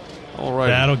 All right.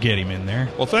 That'll get him in there.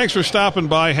 Well, thanks for stopping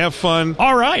by. Have fun.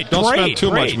 All right. Don't spend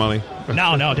too much money.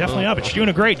 No, definitely not. But you're doing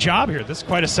a great job here. This is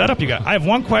quite a setup you got. I have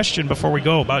one question before we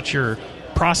go about your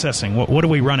processing. What are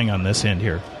we running on this end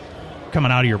here?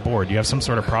 Coming out of your board, do you have some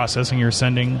sort of processing you're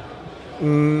sending?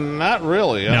 Not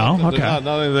really. No, okay.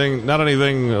 Not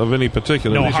anything of any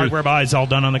particular. No hardware buys, all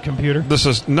done on the computer. This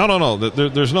is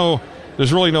no.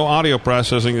 There's really no audio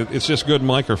processing. It's just good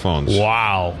microphones.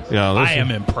 Wow. Yeah, I am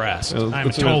impressed. I'm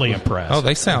totally impressed. Oh,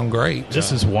 they sound great.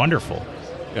 This is wonderful.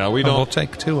 Yeah, we'll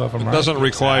take 2 of them. It doesn't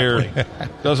require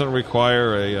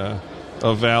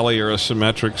a Valley or a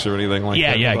Symmetrics or anything like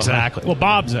that. Yeah, exactly. Well,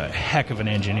 Bob's a heck of an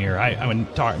engineer. I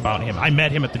would talk about him. I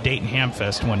met him at the Dayton Ham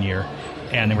Fest one year.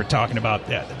 And they were talking about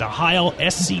the Heil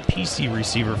SCPC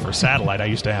receiver for satellite. I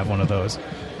used to have one of those.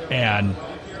 And,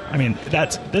 I mean,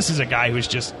 this is a guy who's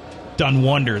just done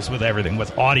wonders with everything,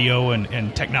 with audio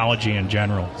and technology in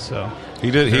general. So he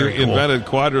did. He invented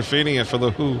quadrophenia for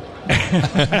the Who.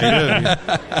 He did.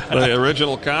 The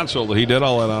original console. He did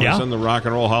all that on. It's in the Rock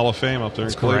and Roll Hall of Fame up there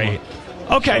in Cleveland. Great.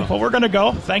 Okay, well, we're going to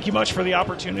go. Thank you much for the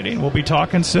opportunity, and we'll be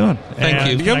talking soon.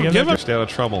 Thank you. Give us stay out of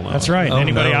trouble now. That's right. Oh,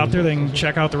 Anybody no. out there, they can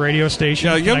check out the radio station.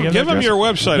 Yeah, give them your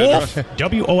website Wolf, address.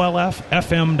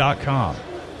 WOLFFM.com.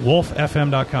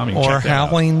 WolfFM.com. You can Or check that out.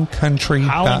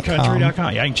 HowlingCountry.com.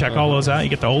 HowlingCountry.com. Yeah, you can check all those out. You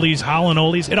get the oldies, Howlin'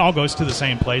 Oldies. It all goes to the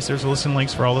same place. There's listen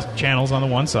links for all the channels on the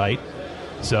one site.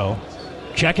 So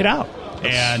check it out.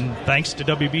 And thanks to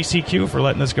WBCQ for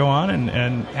letting this go on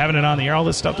and having it on the air, all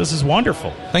this stuff. This is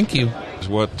wonderful. Thank you. Is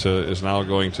what is now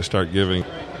going to start giving.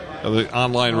 The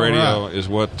online radio is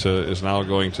what is now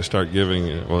going to start giving,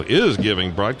 is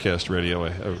giving broadcast radio,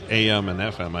 AM and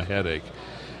FM, a headache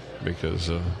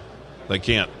because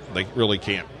they really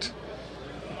can't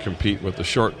compete with the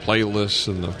short playlists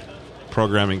and the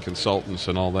programming consultants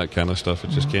and all that kind of stuff.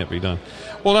 It just can't be done.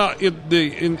 Well,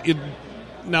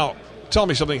 now tell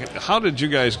me something. How did you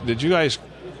guys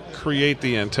create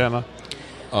the antenna?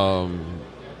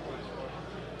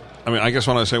 I guess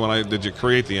did you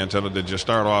create the antenna? Did you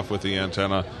start off with the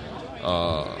antenna,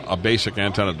 a basic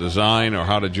antenna design, or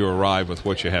how did you arrive with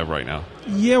what you have right now?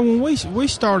 Yeah, when we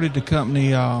started the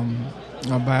company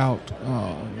about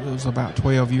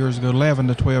 12 years ago, 11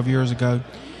 to 12 years ago,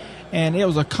 and it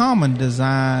was a common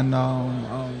design,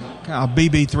 kind of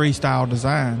BB3 style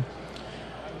design.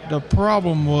 The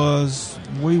problem was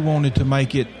we wanted to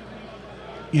make it,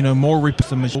 more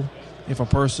repeatable.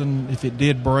 If it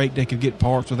did break, they could get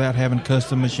parts without having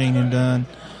custom machining done.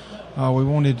 We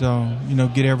wanted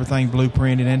to, get everything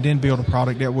blueprinted and then build a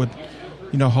product that would,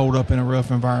 hold up in a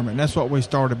rough environment. And that's what we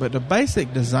started. But the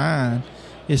basic design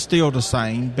is still the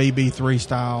same, BB3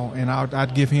 style, and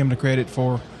I'd give him the credit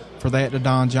for that, the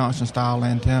Don Johnson style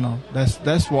antenna.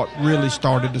 That's what really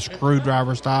started the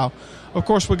screwdriver style. Of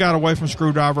course, we got away from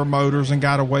screwdriver motors and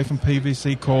got away from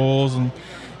PVC coils and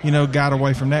got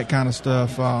away from that kind of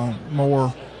stuff,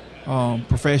 more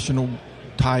professional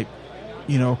type,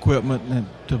 equipment and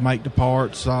to make the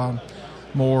parts,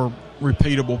 more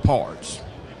repeatable parts.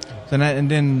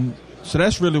 So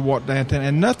that's really what the antenna,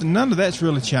 and none of that's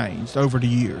really changed over the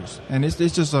years. And it's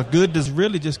just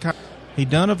he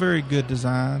done a very good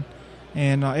design,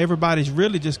 and everybody's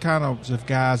really just kind of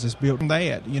guys that's built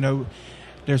that,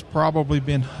 There's probably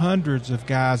been hundreds of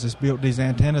guys that's built these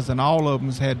antennas, and all of them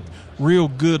has had real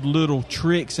good little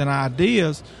tricks and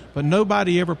ideas, but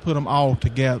nobody ever put them all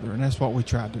together, and that's what we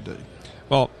tried to do.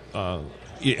 Well, and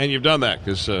you've done that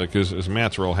because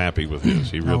Matt's real happy with his.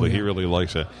 He really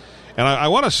likes it. And I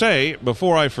want to say,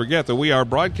 before I forget, that we are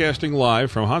broadcasting live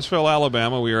from Huntsville,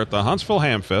 Alabama. We are at the Huntsville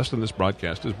Hamfest, and this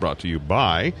broadcast is brought to you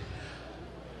by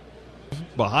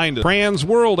behind us, Trans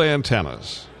World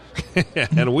Antennas.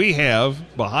 And we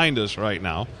have behind us right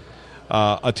now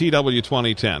a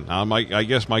TW2010. Now, I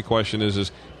guess my question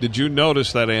is did you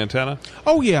notice that antenna?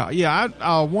 Oh yeah.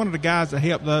 One of the guys that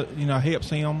helps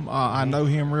him. I know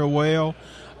him real well.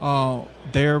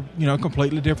 They're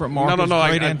completely different markets. No.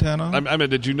 Great antenna. I mean,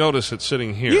 did you notice it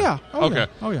sitting here? Yeah. Okay.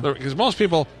 Oh yeah. Because most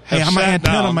people have I'm an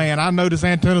antenna down. man. I notice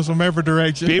antennas from every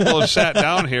direction. People have sat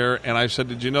down here, and I said,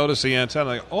 "Did you notice the antenna?"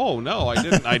 They go, "Oh no, I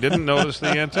didn't. I didn't notice the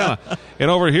antenna." And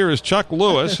over here is Chuck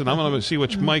Lewis, and I'm going to see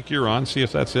which mic you're on. See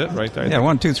if that's it right there. Yeah,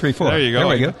 1, 2, 3, 4. There you go.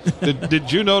 There we go.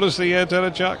 Did you notice the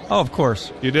antenna, Chuck? Oh, of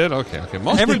course. You did. Okay.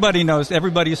 Everybody knows.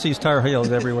 Everybody sees Tar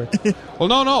Heels everywhere. Well,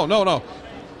 no.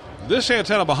 This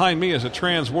antenna behind me is a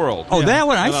Trans World. Oh, that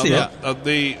one, I see it.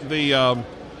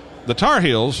 The Tar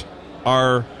Heels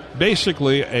are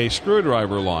basically a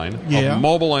screwdriver line of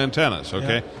mobile antennas,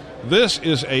 okay? Yeah. This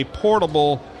is a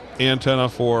portable antenna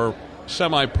for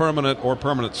semi-permanent or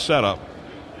permanent setup,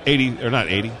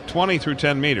 20 through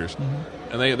 10 meters. Mm-hmm.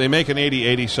 And they make an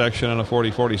 80-80 section and a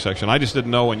 40-40 section. I just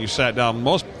didn't know when you sat down.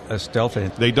 Most a stealth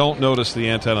antenna. They don't notice the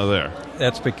antenna there.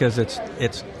 That's because it's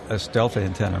a stealth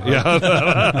antenna. Right? Yeah.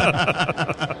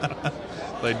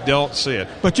 They don't see it.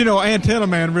 But, antenna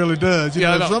man really does.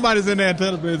 If somebody's in the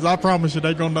antenna business, I promise you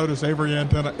they're going to notice every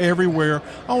antenna everywhere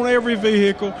on every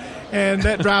vehicle, and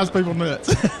that drives people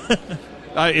nuts.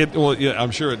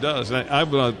 I'm sure it does. And I'm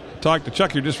going to talk to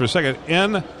Chuck here just for a second.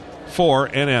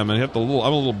 N4NM, and I'm a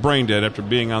little brain dead after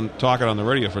talking on the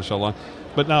radio for so long.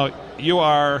 But now you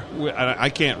are. I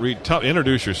can't read.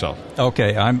 Introduce yourself.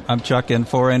 Okay, I'm Chuck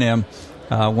N4NM.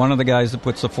 One of the guys that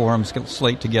puts the forum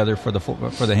slate together for the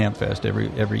Hamfest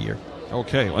every year.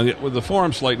 Okay, with the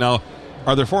forum slate now,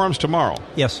 are there forums tomorrow?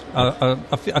 Yes,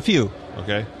 a few.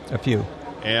 Okay, a few.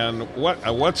 And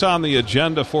what's on the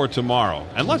agenda for tomorrow?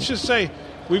 And let's just say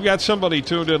we've got somebody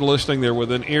tuned in, listening. They're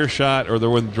within earshot or they're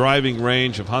within driving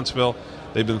range of Huntsville.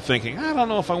 They've been thinking, I don't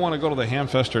know if I want to go to the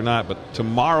Hamfest or not. But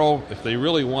tomorrow, if they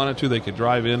really wanted to, they could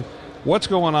drive in. What's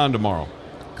going on tomorrow?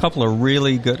 couple of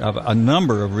really good, a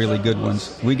number of really good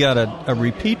ones. We got a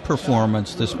repeat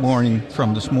performance this morning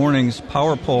from this morning's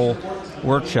Power Pole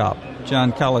workshop.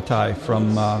 John Calatai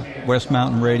from West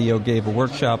Mountain Radio gave a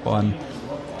workshop on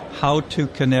how to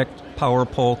connect power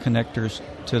pole connectors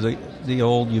to the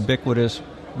old ubiquitous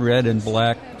red and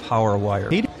black power wire,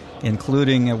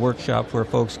 including a workshop where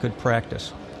folks could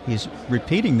practice. He's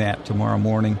repeating that tomorrow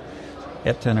morning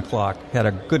at 10 o'clock. Had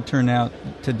a good turnout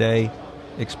today.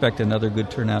 Expect another good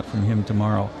turnout from him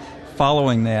tomorrow.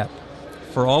 Following that,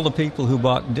 for all the people who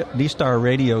bought D-Star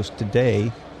radios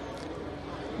today,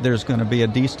 there's going to be a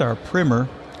D-Star primer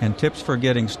and tips for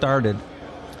getting started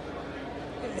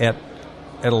at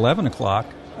 11 o'clock.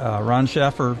 Ron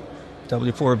Schaffer,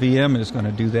 W4VM, is going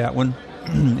to do that one.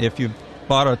 If you've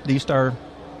bought a D-Star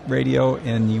radio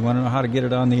and you want to know how to get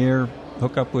it on the air,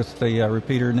 hook up with the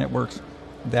repeater networks,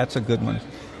 that's a good one.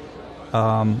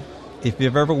 If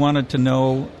you've ever wanted to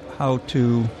know how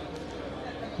to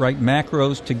write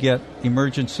macros to get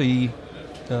emergency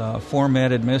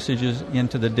formatted messages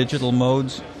into the digital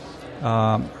modes,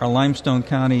 our Limestone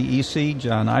County EC,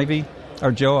 Joe Ivy,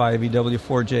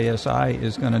 W4JSI,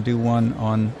 is going to do one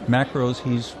on macros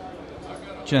he's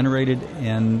generated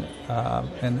and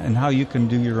how you can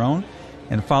do your own.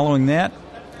 And following that,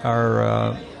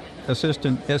 our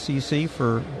assistant SEC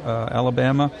for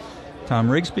Alabama, Tom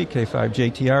Rigsby,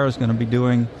 K5JTR, is going to be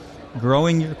doing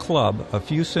Growing Your Club, a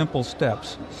few simple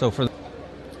steps. So for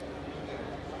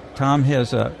Tom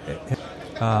has a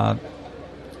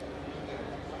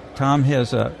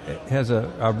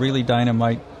really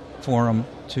dynamite forum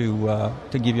to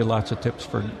give you lots of tips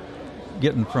for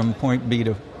getting from point B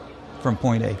to from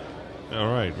point A.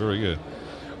 All right, very good.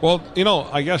 Well,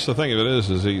 I guess the thing of it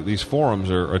is these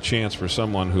forums are a chance for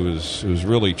someone who's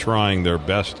really trying their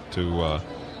best to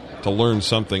learn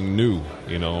something new,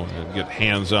 and get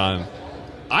hands-on.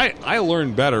 I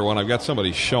learn better when I've got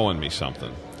somebody showing me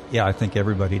something. Yeah, I think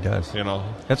everybody does.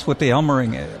 That's what the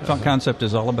Elmering concept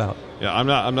is all about. Yeah,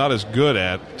 I'm not as good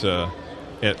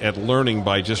at learning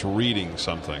by just reading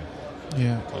something.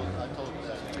 Yeah.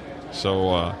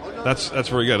 So that's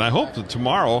very good. And I hope that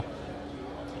tomorrow,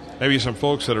 maybe some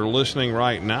folks that are listening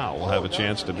right now will have a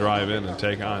chance to drive in and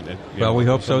take on it. Well, we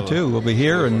hope so too. We'll be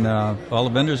here, and all the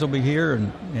vendors will be here,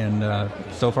 and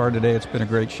so far today it's been a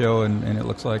great show, and it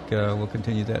looks like we'll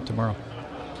continue that tomorrow.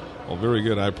 Well, very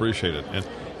good. I appreciate it.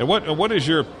 And what is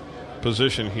your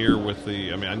position here with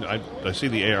the? I mean, I see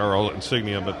the ARO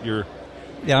insignia, but you're.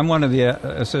 Yeah, I'm one of the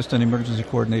assistant emergency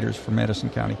coordinators for Madison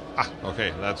County.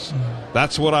 Okay, that's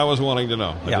what I was wanting to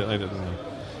know. Yeah. I didn't know.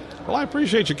 Well, I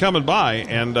appreciate you coming by,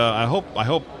 and I hope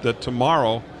that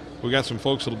tomorrow we got some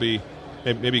folks that'll be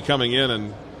maybe coming in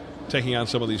and taking on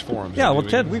some of these forums. Yeah, well,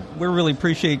 Ted, we really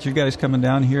appreciate you guys coming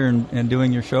down here and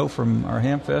doing your show from our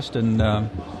Hamfest, and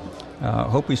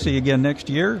hope we see you again next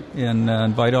year, and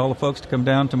invite all the folks to come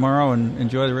down tomorrow and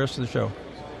enjoy the rest of the show.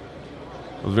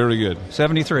 Well, very good.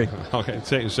 73. Okay,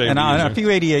 say and a few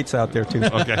 88s out there, too.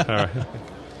 Okay, all right.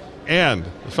 And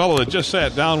the fellow that just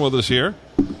sat down with us here,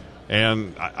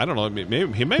 and I don't know,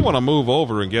 he may want to move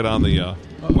over and get on the.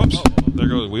 Whoops! There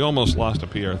goes. We almost lost a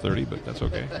PR30, but that's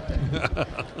okay.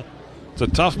 It's a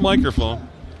tough microphone.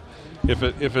 If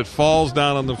it falls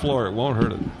down on the floor, it won't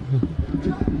hurt it.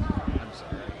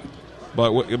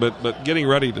 But getting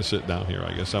ready to sit down here,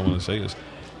 I guess I want to say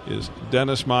is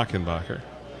Dennis Mockenbacher,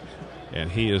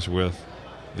 and he is with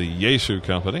the Yaesu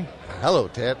Company. Hello,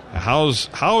 Ted. How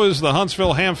is the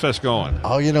Huntsville Hamfest going?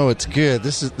 Oh, it's good.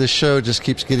 This show just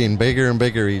keeps getting bigger and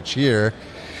bigger each year,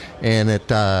 and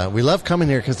we love coming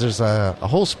here because there's a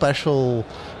whole special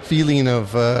feeling of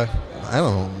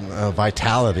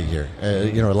vitality here.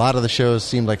 A lot of the shows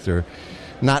seem like they're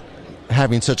not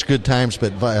having such good times,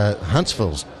 but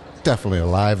Huntsville's definitely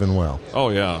alive and well. Oh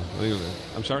yeah.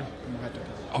 I'm sorry.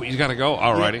 Oh, he's got to go.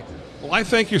 All righty. Well, I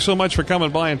thank you so much for coming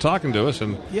by and talking to us,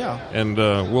 and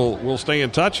we'll stay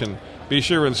in touch, and be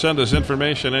sure and send us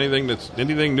information,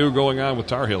 anything new going on with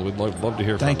Tar Heel. We'd love to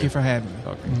hear from you. Thank you for having me.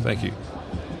 Okay, thank you.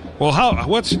 Well,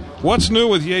 what's new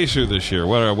with Yaesu this year?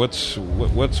 What's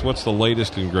the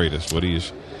latest and greatest? What do you?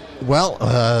 Well,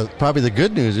 probably the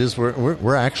good news is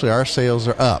we're actually, our sales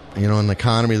are up. In an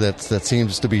economy that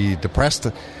seems to be depressed.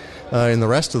 In the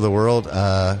rest of the world,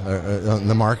 in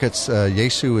the markets,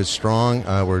 Yaesu is strong.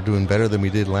 We're doing better than we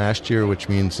did last year, which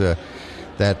means that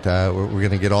we're going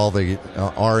to get all the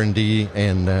R&D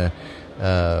and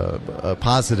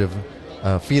positive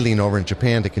feeling over in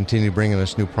Japan to continue bringing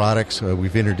us new products.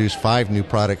 We've introduced 5 new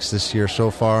products this year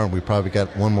so far, and we probably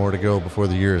got 1 more to go before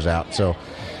the year is out. So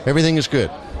everything is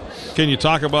good. Can you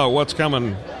talk about what's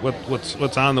coming,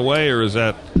 what's on the way, or is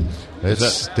that... It's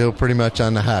still pretty much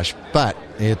on the hush, but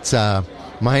it's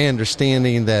my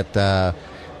understanding that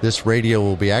this radio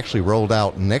will be actually rolled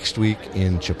out next week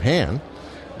in Japan.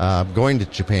 Going to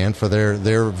Japan for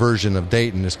their version of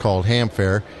Dayton is called Ham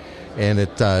Fair, and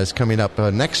it is coming up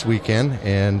next weekend,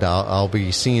 and I'll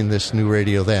be seeing this new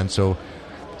radio then. So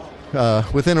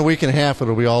within a week and a half,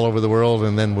 it'll be all over the world,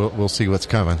 and then we'll see what's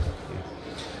coming.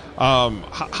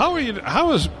 How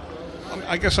is?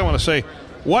 I guess I want to say,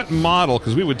 what model?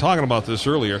 Because we were talking about this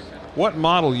earlier. What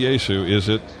model Yaesu is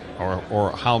it,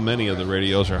 or how many of the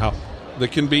radios, or how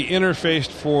that can be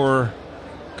interfaced for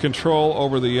control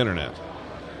over the internet?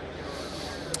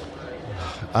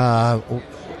 I've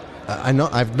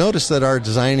noticed that our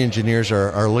design engineers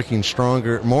are looking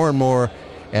stronger, more and more,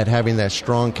 at having that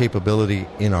strong capability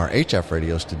in our HF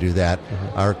radios to do that.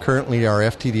 Currently our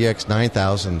FTDX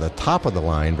 9000, the top of the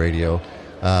line radio,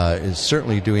 is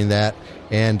certainly doing that.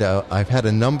 And I've had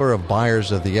a number of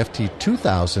buyers of the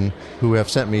FT2000 who have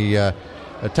sent me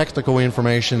technical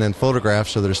information and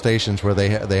photographs of their stations where they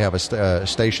have a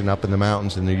station up in the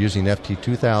mountains, and they're using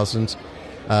FT2000s.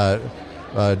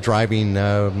 Driving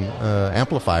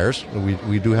amplifiers.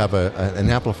 We do have an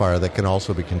amplifier that can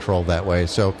also be controlled that way.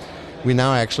 So we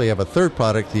now actually have a third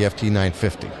product, the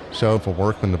FT950. So for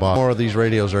work when the boss, more of these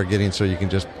radios are getting so you can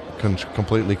just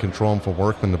completely control them for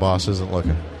work when the boss isn't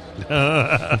looking.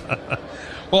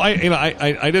 Well,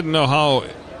 I didn't know how.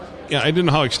 Yeah, I didn't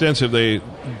know how extensive they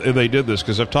did this,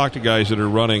 because I've talked to guys that are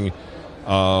running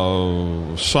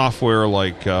software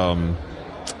like.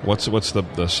 What's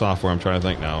the software? I'm trying to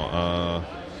think now.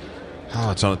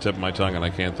 It's on the tip of my tongue, and I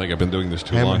can't think. I've been doing this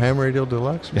too long. Ham Radio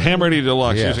Deluxe? Ham Radio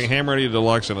Deluxe. Yes. Using Ham Radio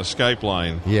Deluxe and a Skype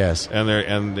line. Yes.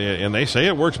 And they say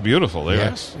it works beautiful.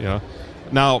 Yes.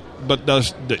 Now, but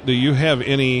do you have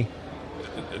any?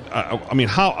 I mean,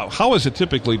 how is it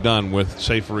typically done with,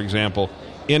 say, for example,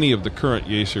 any of the current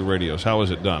Yaesu radios? How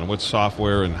is it done? What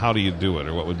software, and how do you do it,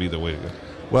 or what would be the way to go?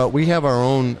 Well, we have our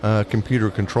own computer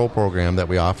control program that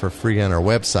we offer free on our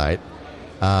website,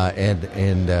 and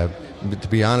to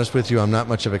be honest with you, I'm not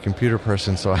much of a computer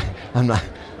person, so I'm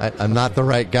not the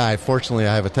right guy. Fortunately,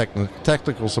 I have a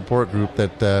technical support group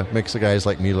that makes the guys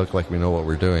like me look like we know what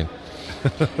we're doing.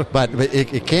 but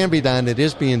it can be done. It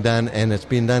is being done, and it's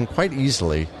being done quite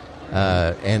easily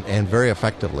and very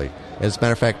effectively. As a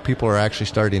matter of fact, people are actually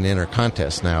starting to enter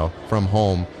contests now from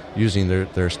home, using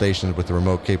their stations with the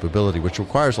remote capability, which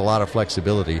requires a lot of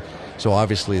flexibility. So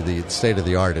obviously the state of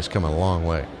the art has come a long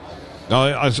way. No,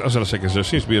 I was going to say, because there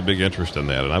seems to be a big interest in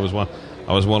that, and I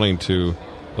was wanting to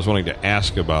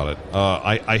ask about it.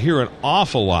 I hear an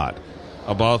awful lot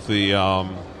about the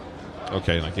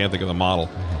and I can't think of the model.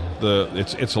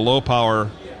 It's a low power,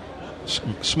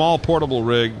 small portable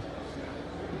rig,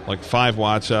 like 5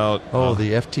 watts out.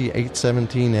 The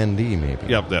FT817ND maybe.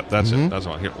 Yep, that's it. That's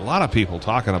what I hear. A lot of people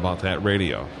talking about that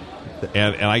radio,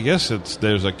 and I guess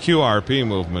there's a QRP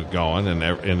movement going, and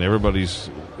everybody's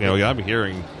I've been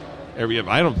hearing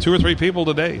 2 or 3 people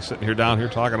today sitting down here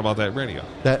talking about that radio.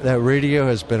 That radio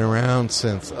has been around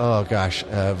since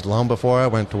long before I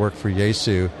went to work for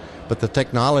Yaesu. But the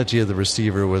technology of the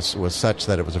receiver was such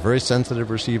that it was a very sensitive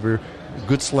receiver,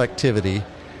 good selectivity,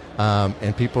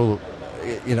 and people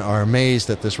are amazed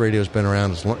that this radio has been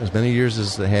around as many years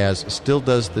as it has, still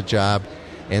does the job,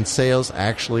 and sales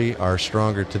actually are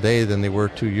stronger today than they were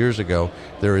 2 years ago.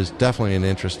 There is definitely an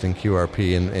interest in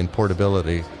QRP and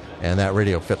portability, and that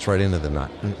radio fits right into the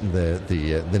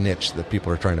niche that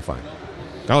people are trying to find.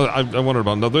 I wondered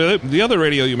about the other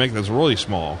radio you make that's really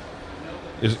small.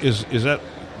 Is that?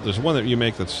 There's one that you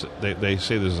make that's they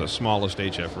say this is the smallest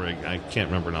HF rig. I can't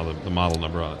remember now the model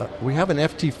number on it. We have an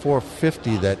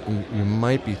FT450 that you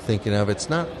might be thinking of. It's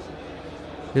not.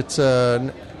 It's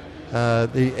the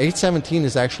 817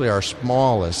 is actually our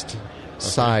smallest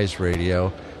size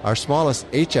radio. Our smallest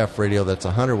HF radio that's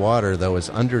 100 watt though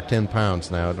is under 10 pounds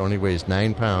now. It only weighs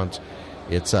 9 pounds.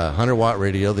 It's a 100 watt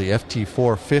radio, the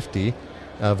FT450,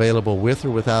 available with or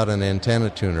without an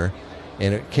antenna tuner.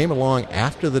 And it came along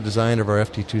after the design of our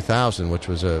FT2000, which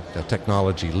was a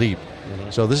technology leap.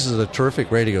 Mm-hmm. So this is a terrific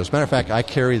radio. As a matter of fact, I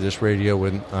carry this radio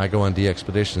when I go on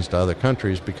de-expeditions to other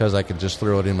countries because I can just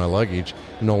throw it in my luggage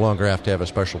and no longer have to have a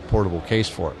special portable case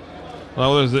for it.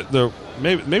 Well, there's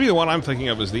maybe the one I'm thinking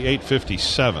of is the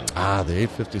 857. The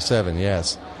 857,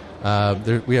 yes.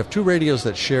 We have 2 radios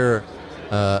that share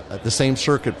the same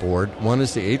circuit board. One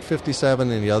is the 857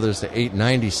 and the other is the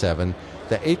 897.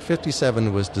 The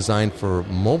 857 was designed for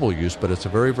mobile use, but it's a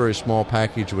very, very small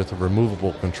package with a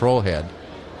removable control head.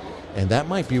 And that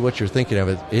might be what you're thinking of.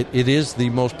 It is the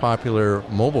most popular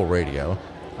mobile radio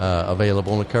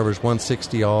available, and it covers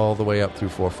 160 all the way up through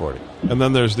 440. And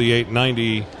then there's the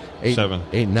 897.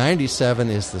 897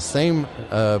 is the same,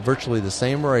 virtually the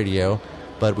same radio,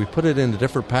 but we put it in a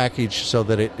different package so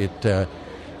that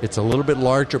it's a little bit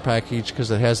larger package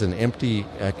because it has an empty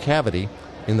cavity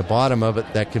in the bottom of it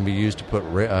that can be used to put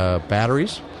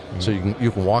batteries. So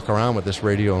you can walk around with this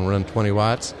radio and run 20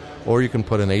 watts, or you can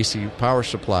put an AC power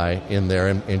supply in there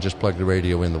and just plug the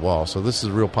radio in the wall. So this is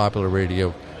a real popular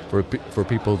radio for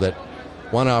people that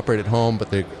want to operate at home, but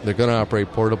they're going to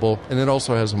operate portable, and it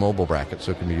also has a mobile bracket,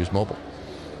 so it can be used mobile.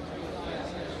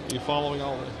 You following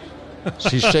all this?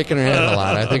 She's shaking her head a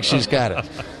lot. I think she's got it.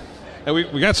 And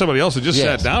we got somebody else who just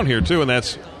sat down here, too, and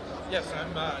that's... Yes,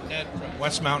 I'm Ned from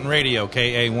West Mountain Radio,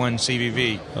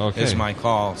 KA1CVV is my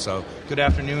call. So good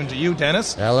afternoon to you,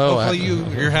 Dennis. Hello. Hopefully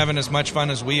you're having as much fun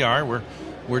as we are.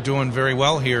 We're doing very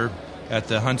well here at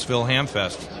the Huntsville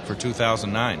Hamfest for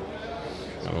 2009.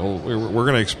 Well, we're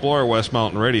going to explore West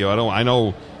Mountain Radio. I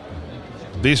know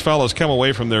these fellows come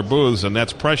away from their booths, and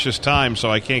that's precious time, so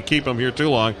I can't keep them here too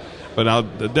long. But now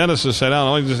Dennis has sat down. I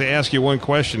want to just ask you one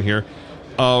question here.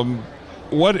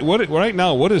 What right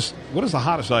now? What is the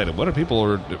hottest item?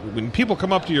 When people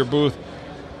come up to your booth?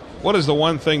 What is the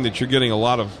one thing that you're getting a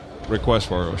lot of requests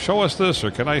for? Show us this,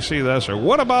 or can I see this, or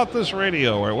what about this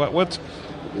radio, or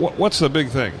what's the big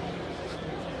thing?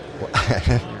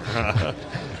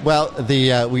 Well,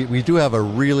 we do have a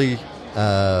really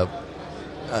a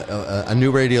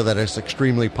new radio that is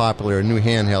extremely popular, a new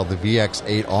handheld, the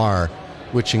VX8R,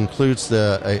 which includes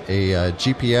a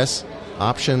GPS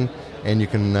option. And you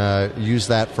can use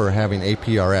that for having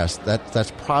APRS. That's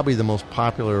probably the most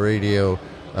popular radio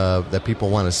that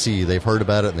people want to see. They've heard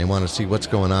about it, and they want to see what's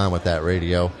going on with that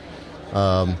radio.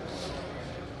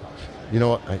 You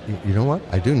know what?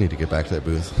 I do need to get back to that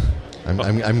booth.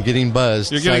 I'm getting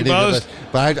buzzed. You're getting buzzed?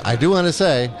 But I do want to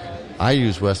say, I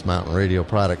use West Mountain Radio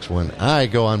products when I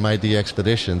go on my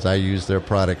DXpeditions. I use their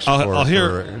products for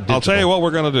digital. I'll tell you what we're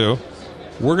going to do.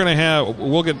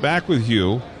 We'll get back with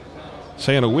you,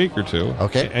 say in a week or two.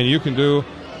 Okay. And you can do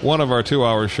one of our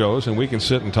 2-hour shows, and we can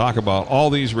sit and talk about all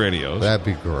these radios. That'd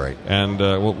be great. And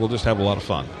we'll just have a lot of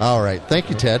fun. All right. Thank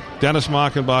you, Ted. Dennis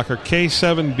Mockenbacher,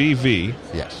 K7BV.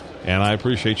 Yes. And I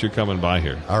appreciate you coming by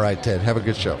here. All right, Ted. Have a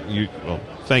good show.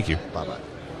 Thank you. Bye-bye.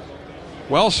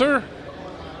 Well, sir,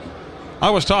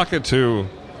 I was talking to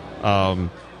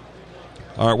one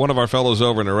of our fellows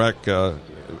over in Iraq,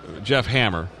 Jeff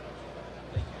Hammer,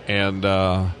 and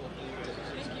I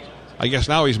guess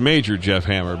now he's Major Jeff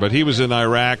Hammer, but he was in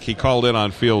Iraq. He called in on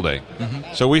field day.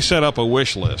 Mm-hmm. So we set up a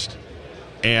wish list.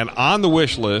 And on the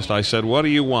wish list, I said, what do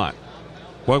you want?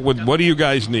 What do you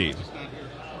guys need?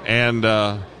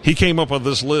 And he came up with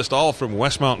this list all from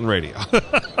West Mountain Radio.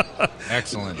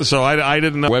 Excellent. So I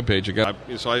didn't know the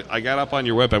webpage. I got up on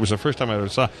your webpage. It was the first time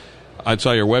I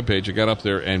saw your webpage. I got up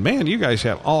there, and, man, you guys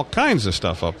have all kinds of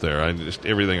stuff up there. Just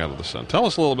everything out of the sun. Tell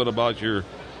us a little bit about your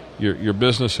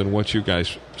business and what you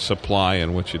guys supply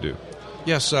and what you do.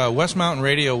 Yes, West Mountain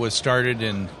Radio was started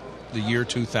in the year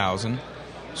 2000,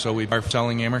 so we've been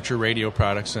selling amateur radio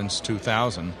products since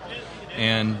 2000.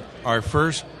 And our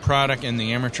first product in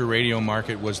the amateur radio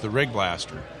market was the Rig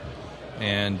Blaster.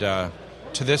 And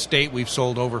to this date, we've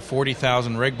sold over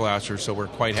 40,000 Rig Blasters, so we're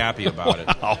quite happy about it.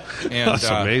 Wow, and, that's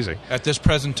amazing. At this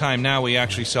present time now, we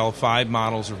actually sell 5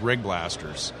 models of Rig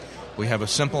Blasters. We have a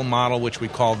simple model, which we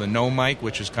call the No Mic,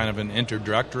 which is kind of an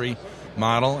introductory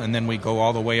model, and then we go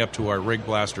all the way up to our Rig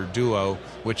Blaster Duo,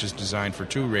 which is designed for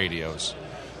 2 radios.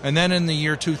 And then in the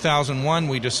year 2001,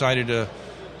 we decided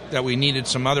that we needed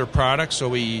some other products, so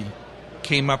we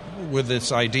came up with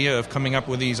this idea of coming up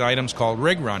with these items called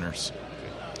Rig Runners.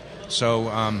 So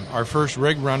our first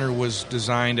Rig Runner was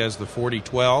designed as the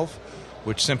 4012,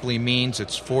 which simply means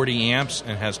it's 40 amps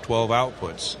and has 12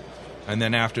 outputs. And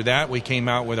then after that, we came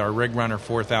out with our Rig Runner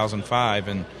 4005,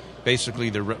 and basically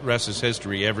the rest is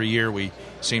history. Every year we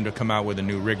seem to come out with a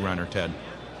new Rig Runner, Ted.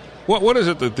 What is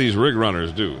it that these Rig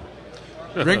Runners do?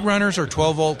 Rig Runners are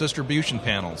 12-volt distribution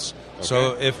panels. Okay.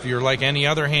 So if you're like any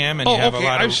other ham and you have a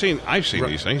lot of... I've seen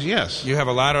these things, yes. You have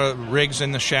a lot of rigs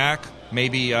in the shack,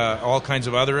 maybe all kinds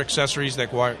of other accessories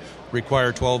that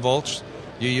require 12 volts.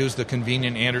 You use the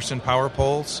convenient Anderson power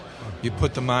poles. You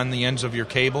put them on the ends of your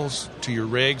cables to your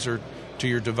rigs or to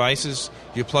your devices.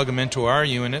 You plug them into our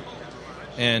unit,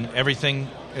 and everything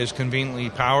is conveniently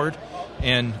powered.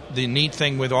 And the neat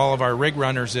thing with all of our Rig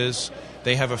Runners is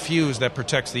they have a fuse that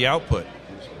protects the output.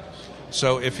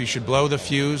 So if you should blow the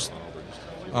fuse,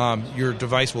 your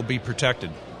device will be protected.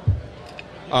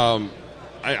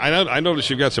 I noticed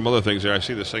you've got some other things there. I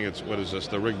see this thing. What is this?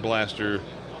 The Rig Blaster...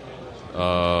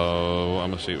 I'm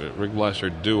going to see Rig Blaster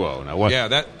Duo. Now, what?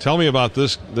 Yeah, tell me about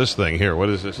this thing here. What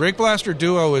is this? Rig Blaster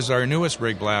Duo is our newest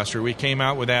Rig Blaster. We came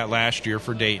out with that last year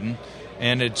for Dayton,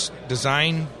 and it's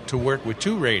designed to work with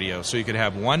 2 radios. So you could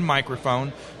have one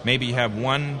microphone, maybe you have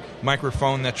one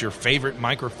microphone that's your favorite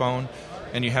microphone,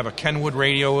 and you have a Kenwood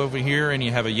radio over here and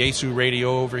you have a Yaesu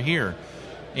radio over here.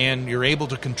 And you're able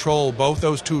to control both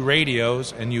those 2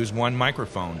 radios and use one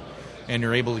microphone. And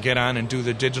you're able to get on and do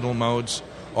the digital modes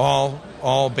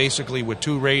all basically with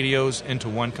 2 radios into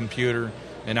one computer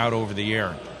and out over the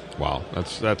air. Wow,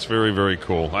 that's very, very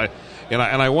cool.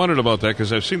 I wondered about that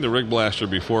because I've seen the Rig Blaster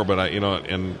before, but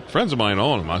and friends of mine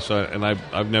own them. And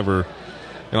I've never,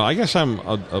 I guess I'm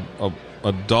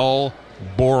a dull,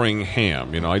 boring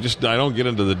ham. I don't get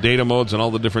into the data modes and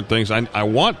all the different things. I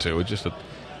want to. It's just that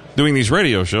doing these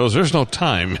radio shows, there's no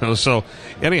time. So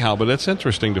anyhow, but it's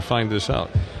interesting to find this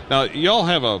out. Now y'all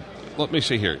have let me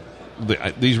see here.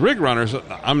 These rig runners,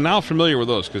 I'm now familiar with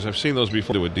those because I've seen those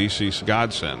before. To a DC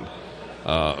godsend.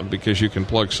 Because you can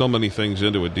plug so many things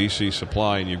into a DC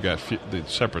supply, and you've got the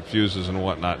separate fuses and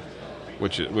whatnot,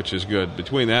 which is good.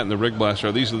 Between that and the Rig Blaster,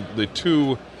 are these the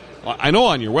 2? I know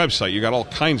on your website you got all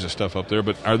kinds of stuff up there,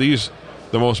 but are these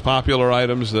the most popular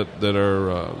items that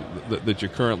are that you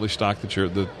currently stock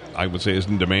that I would say is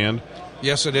in demand?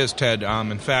 Yes, it is, Ted.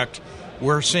 In fact,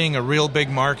 we're seeing a real big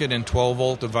market in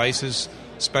 12-volt devices,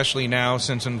 especially now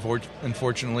since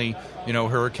unfortunately,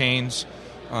 hurricanes.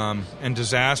 And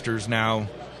disasters now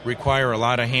require a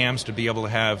lot of hams to be able to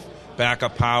have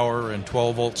backup power and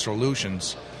 12-volt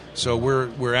solutions. So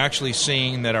we're actually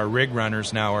seeing that our rig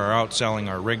runners now are outselling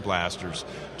our Rig Blasters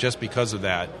just because of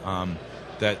that.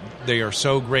 That they are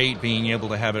so great being able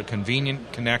to have a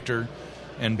convenient connector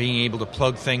and being able to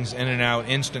plug things in and out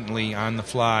instantly on the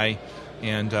fly.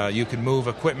 And you can move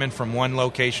equipment from one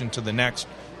location to the next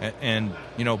and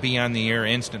be on the air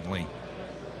instantly.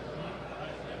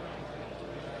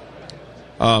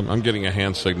 I'm getting a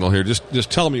hand signal here.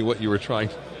 Just tell me what you were trying.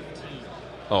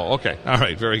 Oh, okay. All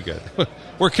right. Very good.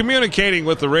 We're communicating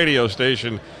with the radio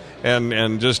station,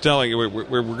 and just telling you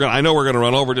we're going. I know we're going to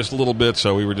run over just a little bit,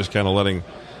 so we were just kind of letting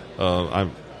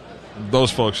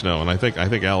those folks know. And I think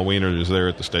Al Wiener is there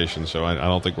at the station, so I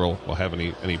don't think we'll have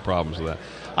any problems with that.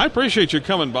 I appreciate you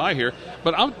coming by here,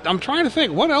 but I'm trying to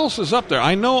think what else is up there.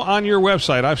 I know on your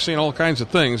website I've seen all kinds of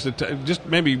things. Just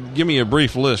maybe give me a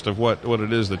brief list of what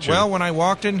it is that you... Well, when I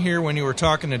walked in here, when you were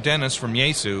talking to Dennis from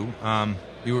Yaesu,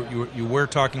 you were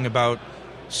talking about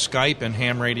Skype and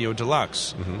Ham Radio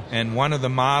Deluxe. Mm-hmm. And one of the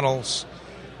models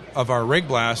of our Rig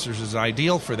Blasters is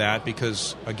ideal for that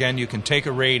because, again, you can take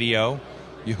a radio,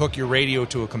 you hook your radio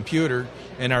to a computer,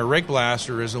 and our Rig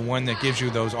Blaster is the one that gives you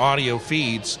those audio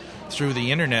feeds through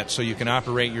the internet so you can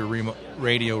operate your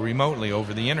radio remotely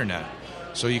over the internet.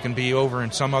 So you can be over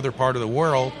in some other part of the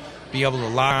world, be able to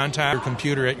log onto your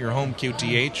computer at your home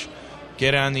QTH,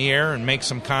 get on the air and make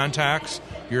some contacts.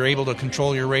 You're able to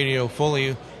control your radio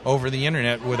fully over the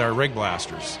internet with our Rig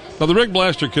Blasters. Now the Rig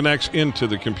Blaster connects into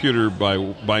the computer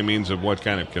by means of what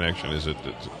kind of connection is it?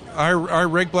 Our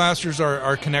Rig Blasters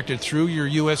are connected through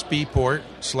your USB port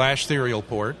 / serial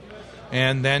port,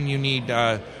 and then you need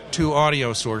 2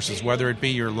 audio sources, whether it be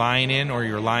your line in or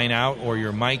your line out or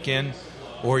your mic in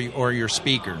or your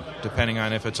speaker, depending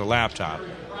on if it's a laptop.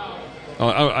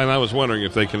 And I was wondering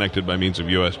if they connected by means of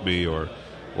USB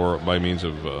or by means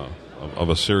of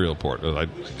a serial port. I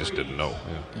just didn't know.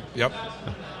 Yeah. Yep.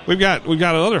 We've got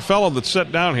another fellow that's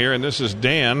set down here, and this is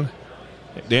Dan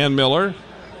Miller,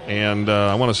 and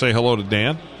I want to say hello to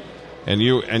Dan. And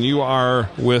you are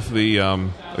with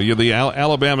you're the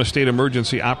Alabama State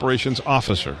Emergency Operations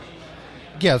Officer.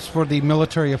 Yes, for the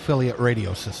military affiliate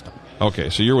radio system. Okay,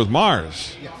 so you're with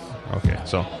Mars. Yes. Okay,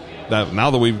 so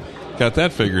now that we've got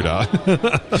that figured out,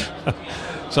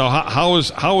 so how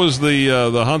is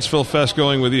the Huntsville Fest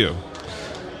going with you?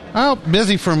 Well,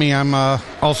 busy for me. I'm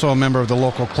also a member of the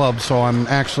local club, so I'm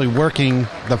actually working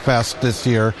the fest this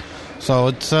year. So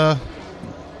it's a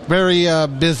very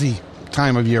busy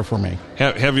time of year for me.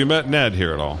 Have you met Ned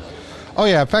here at all? Oh,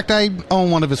 yeah. In fact, I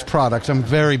own one of his products. I'm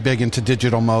very big into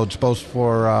digital modes, both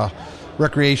for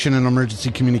recreation and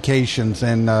emergency communications.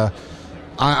 And I'm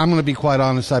going to be quite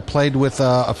honest. I played with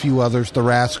a few others, the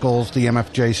Rascals, the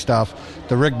MFJ stuff.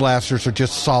 The Rig Blasters are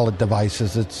just solid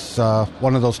devices. It's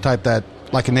one of those type that,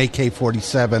 like an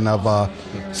AK-47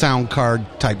 of sound card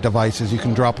type devices. You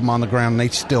can drop them on the ground and they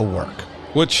still work.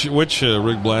 Which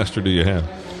Rig Blaster do you have?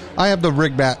 I have the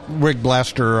Rig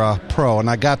Blaster Pro, and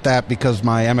I got that because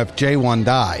my MFJ one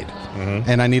died,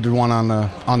 and I needed one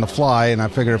on the fly. And I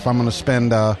figured if I'm going to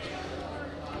spend a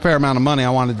fair amount of money, I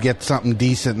wanted to get something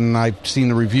decent. And I've seen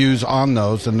the reviews on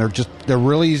those, and they're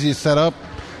really easy to set up.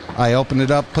 I open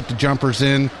it up, put the jumpers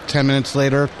in. 10 minutes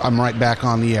later, I'm right back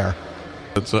on the air.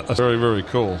 It's very, very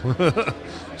cool.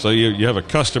 So you have a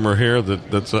customer here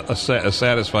that's a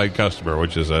satisfied customer,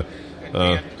 which is a.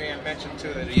 Dan mentioned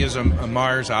too that he is a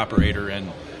Mars operator,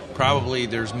 and probably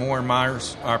there's more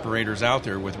Mars operators out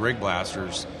there with rig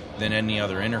blasters than any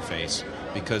other interface,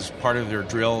 because part of their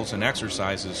drills and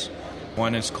exercises,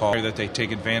 one is called that they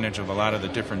take advantage of a lot of the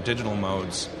different digital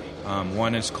modes.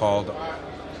 One is called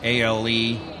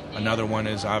ALE. Another one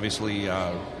is obviously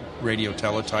radio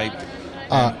teletype.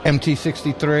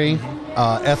 MT63,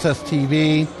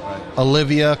 SSTV,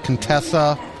 Olivia,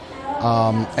 Contessa,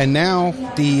 and now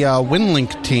the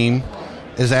WinLink team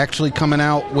is actually coming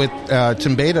out with, it's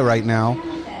in beta right now,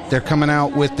 they're coming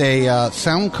out with a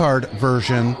sound card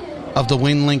version of the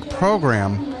WinLink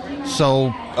program. So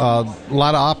a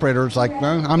lot of operators like,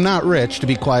 well, I'm not rich, to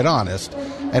be quite honest,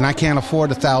 and I can't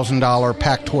afford a $1,000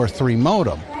 Pactor 3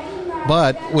 modem.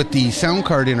 But with the sound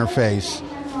card interface,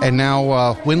 and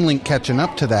now WinLink catching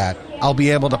up to that, I'll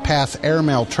be able to pass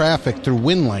airmail traffic through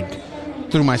WinLink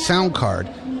through my sound card.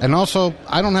 And also,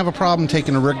 I don't have a problem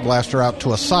taking a rig blaster out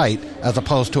to a site as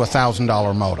opposed to a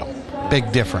 $1,000 modem.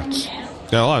 Big difference.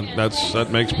 Yeah, that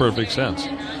makes perfect sense.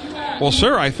 Well,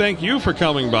 sir, I thank you for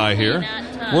coming by here.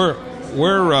 We're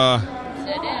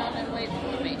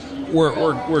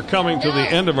coming to the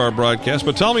end of our broadcast,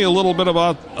 but tell me a little bit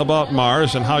about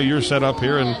Mars and how you're set up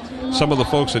here and some of the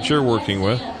folks that you're working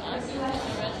with.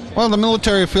 Well, the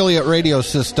military affiliate radio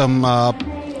system, a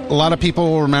lot of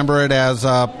people will remember it as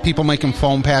people making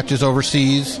foam patches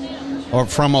overseas or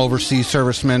from overseas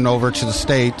servicemen over to the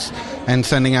States and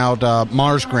sending out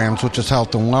Marsgrams, which is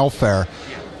health and welfare.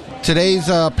 Today's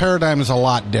paradigm is a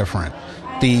lot different.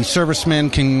 The servicemen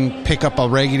can pick up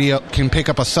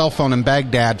a cell phone in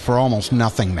Baghdad for almost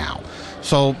nothing now.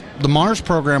 So the Mars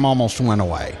program almost went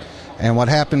away. And what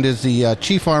happened is the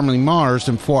Chief Army Mars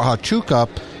in Fort Huachuca,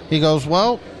 he goes,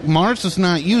 well, Mars is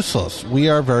not useless. We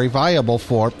are very viable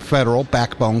for federal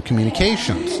backbone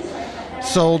communications.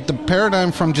 So the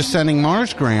paradigm from just sending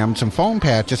Marsgrams and phone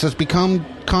patches has become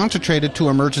concentrated to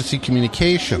emergency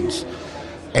communications.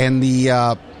 And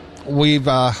we've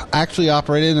actually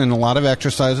operated in a lot of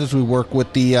exercises. We work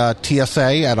with the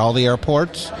TSA at all the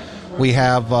airports. We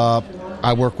have,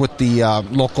 I work with the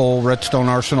local Redstone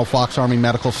Arsenal Fox Army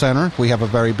Medical Center. We have a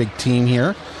very big team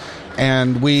here.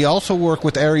 And we also work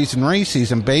with Ares and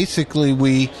Races, and basically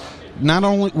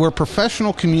we're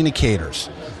professional communicators,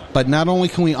 but not only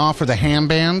can we offer the ham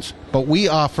bands, but we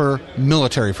offer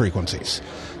military frequencies.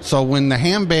 So when the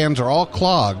ham bands are all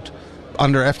clogged,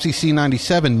 under FCC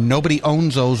 97, nobody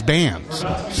owns those bands.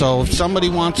 So if somebody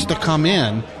wants to come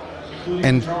in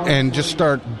and just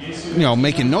start,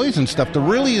 making noise and stuff, there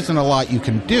really isn't a lot you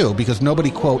can do because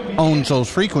nobody, quote, owns those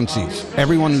frequencies.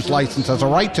 Everyone who's licensed has a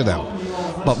right to them.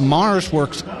 But Mars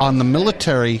works on the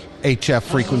military HF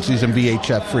frequencies and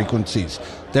VHF frequencies.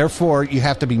 Therefore, you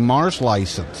have to be Mars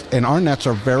licensed. And our nets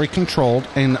are very controlled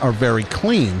and are very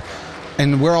clean.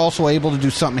 And we're also able to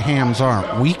do something hams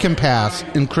aren't. We can pass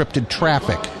encrypted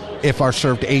traffic if our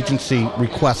served agency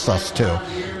requests us to.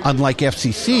 Unlike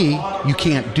FCC, you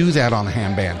can't do that on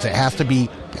ham bands. It has to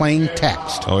be plain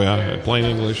text. Oh, yeah, plain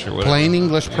English or whatever. Plain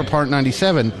English per Part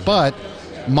 97. But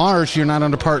Mars, you're not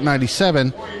under Part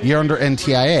 97, you're under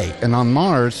NTIA. And on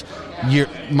Mars,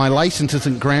 my license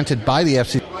isn't granted by the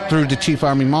FCC through the Chief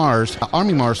Army Mars.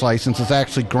 Army Mars license is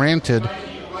actually granted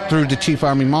through the Chief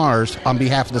Army Mars on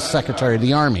behalf of the Secretary of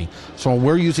the Army. So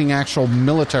we're using actual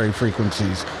military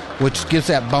frequencies, which gives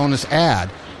that bonus add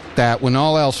that when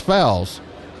all else fails,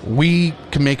 we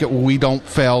can make it where we don't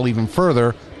fail even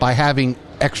further by having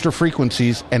extra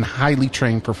frequencies and highly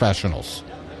trained professionals.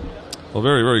 Well,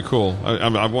 very, very cool.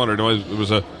 I've wondered, it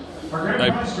was a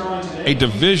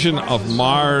division of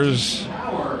Mars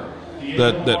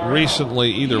that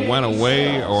recently either went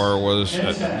away or was...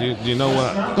 do you know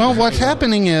what... Well, what's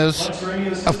happening is,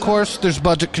 of course, there's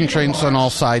budget constraints on all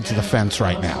sides of the fence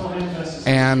right now.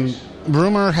 And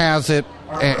rumor has it,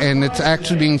 and it's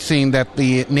actually being seen, that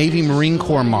the Navy Marine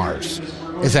Corps Mars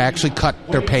has actually cut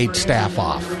their paid staff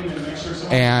off.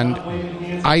 And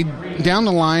down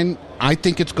the line, I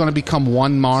think it's going to become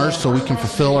one Mars so we can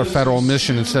fulfill our federal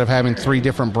mission instead of having 3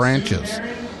 different branches.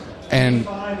 And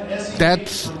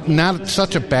that's not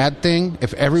such a bad thing.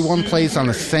 If everyone plays on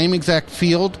the same exact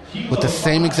field with the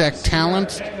same exact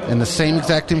talents and the same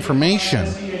exact information,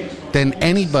 then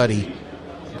anybody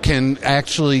can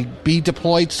actually be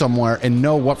deployed somewhere and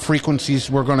know what frequencies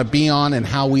we're going to be on and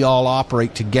how we all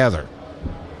operate together.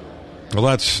 Well,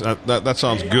 that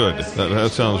sounds good.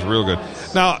 That sounds real good.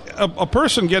 Now, a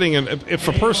person getting in, if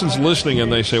a person's listening and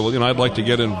they say, well, I'd like to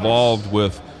get involved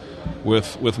with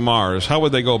Mars, how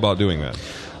would they go about doing that?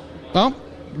 Well,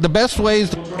 the best way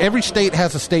is every state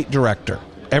has a state director.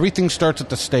 Everything starts at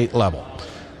the state level.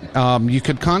 You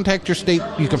could contact your state.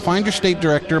 You can find your state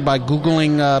director by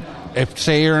Googling. If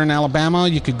say you're in Alabama,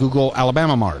 you could Google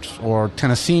Alabama Mars or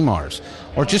Tennessee Mars,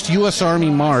 or just U.S. Army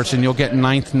Mars, and you'll get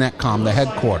 9th Netcom, the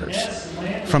headquarters.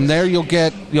 From there,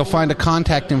 you'll find a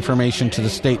contact information to the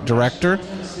state director.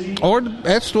 Or the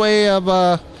best way of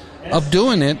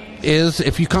doing it is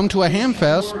if you come to a ham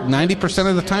fest, 90%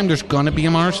 of the time there's going to be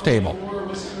a Mars table.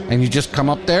 And you just come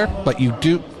up there, but you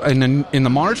do in the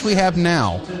Mars we have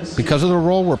now, because of the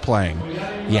role we're playing,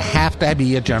 you have to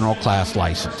be a general class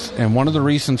license. And one of the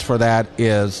reasons for that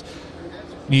is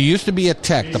you used to be a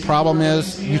tech. The problem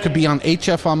is you could be on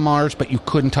HF on Mars, but you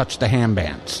couldn't touch the ham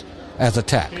bands as a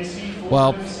tech.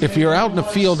 Well, if you're out in the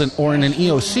field or in an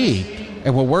EOC,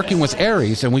 and we're working with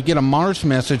Ares, and we get a Mars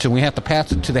message, and we have to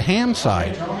pass it to the ham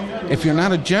side, if you're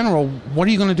not a general, what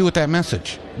are you going to do with that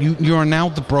message? You are now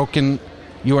the broken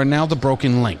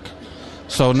link.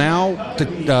 So now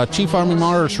the Chief Army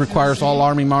Mars requires all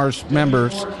Army Mars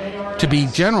members to be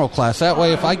general class. That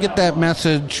way, if I get that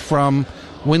message from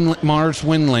Mars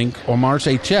WinLink or Mars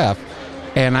HF,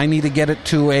 and I need to get it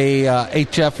to a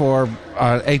HF or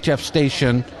HF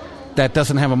station that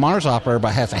doesn't have a Mars operator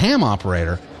but has a ham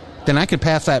operator, then I could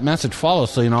pass that message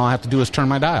flawlessly, and all I have to do is turn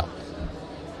my dial.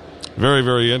 Very,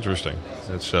 very interesting.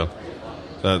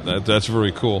 That's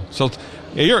very cool. So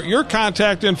your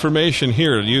contact information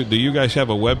here, do you guys have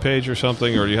a web page or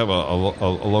something, or do you have a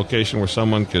location where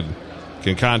someone can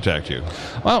contact you?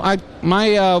 Well,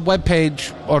 my web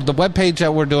page, or the web page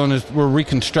that we're doing, is we're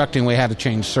reconstructing. We had to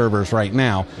change servers right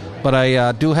now, but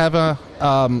I do have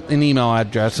an email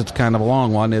address. It's kind of a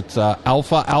long one. It's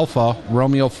Alpha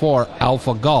Romeo 4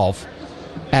 Alpha Golf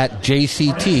at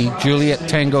JCT Juliet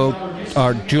Tango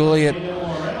or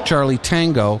Juliet Charlie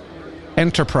Tango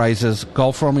Enterprises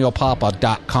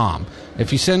GolfRomeoPapa.com.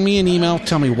 If you send me an email,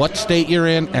 tell me what state you're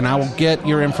in, and I will get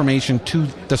your information to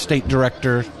the state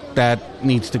director that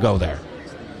needs to go there.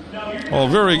 Well,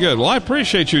 very good. Well, I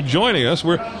appreciate you joining us.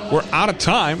 We're out of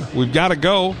time. We've got to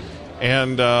go,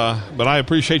 and but I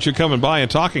appreciate you coming by and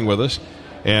talking with us.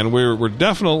 And we're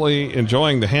definitely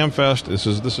enjoying the Ham Fest. This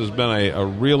has been a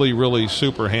really, really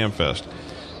super Ham Fest,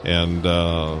 and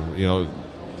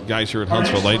guys here at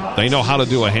Huntsville, they know how to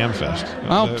do a Ham Fest.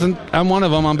 Well, I'm one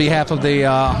of them. On behalf of the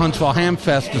Huntsville Ham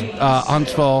Fest,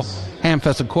 Huntsville Ham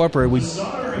Fest Incorporated, we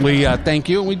thank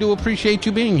you, and we do appreciate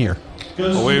you being here.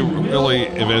 Well, we really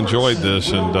have enjoyed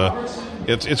this, and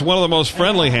it's one of the most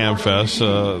friendly Ham Fests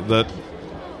that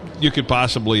you could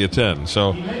possibly attend.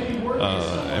 So,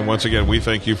 and once again, we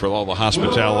thank you for all the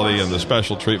hospitality and the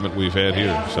special treatment we've had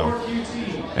here. So,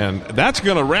 and that's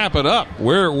going to wrap it up.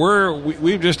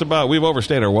 We've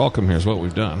overstayed our welcome here is what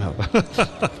we've done.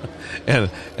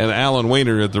 and Alan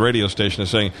Weiner at the radio station is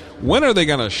saying, when are they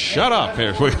going to shut up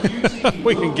here?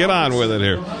 We can get on with it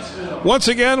here. Once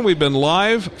again, we've been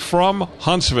live from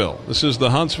Huntsville. This is the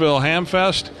Huntsville Ham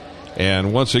Fest,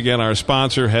 and once again, our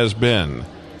sponsor has been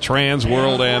Trans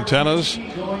World Antennas,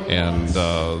 and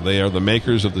they are the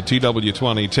makers of the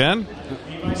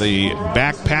TW2010, the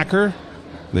Backpacker,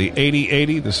 the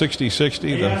 8080, the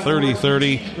 6060, the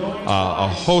 3030, a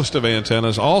host of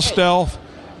antennas, all stealth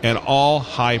and all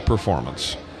high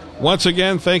performance. Once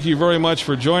again, thank you very much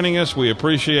for joining us. We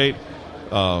appreciate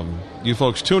you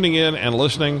folks tuning in and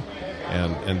listening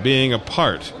and being a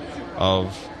part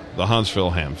of the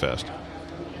Huntsville Ham Fest.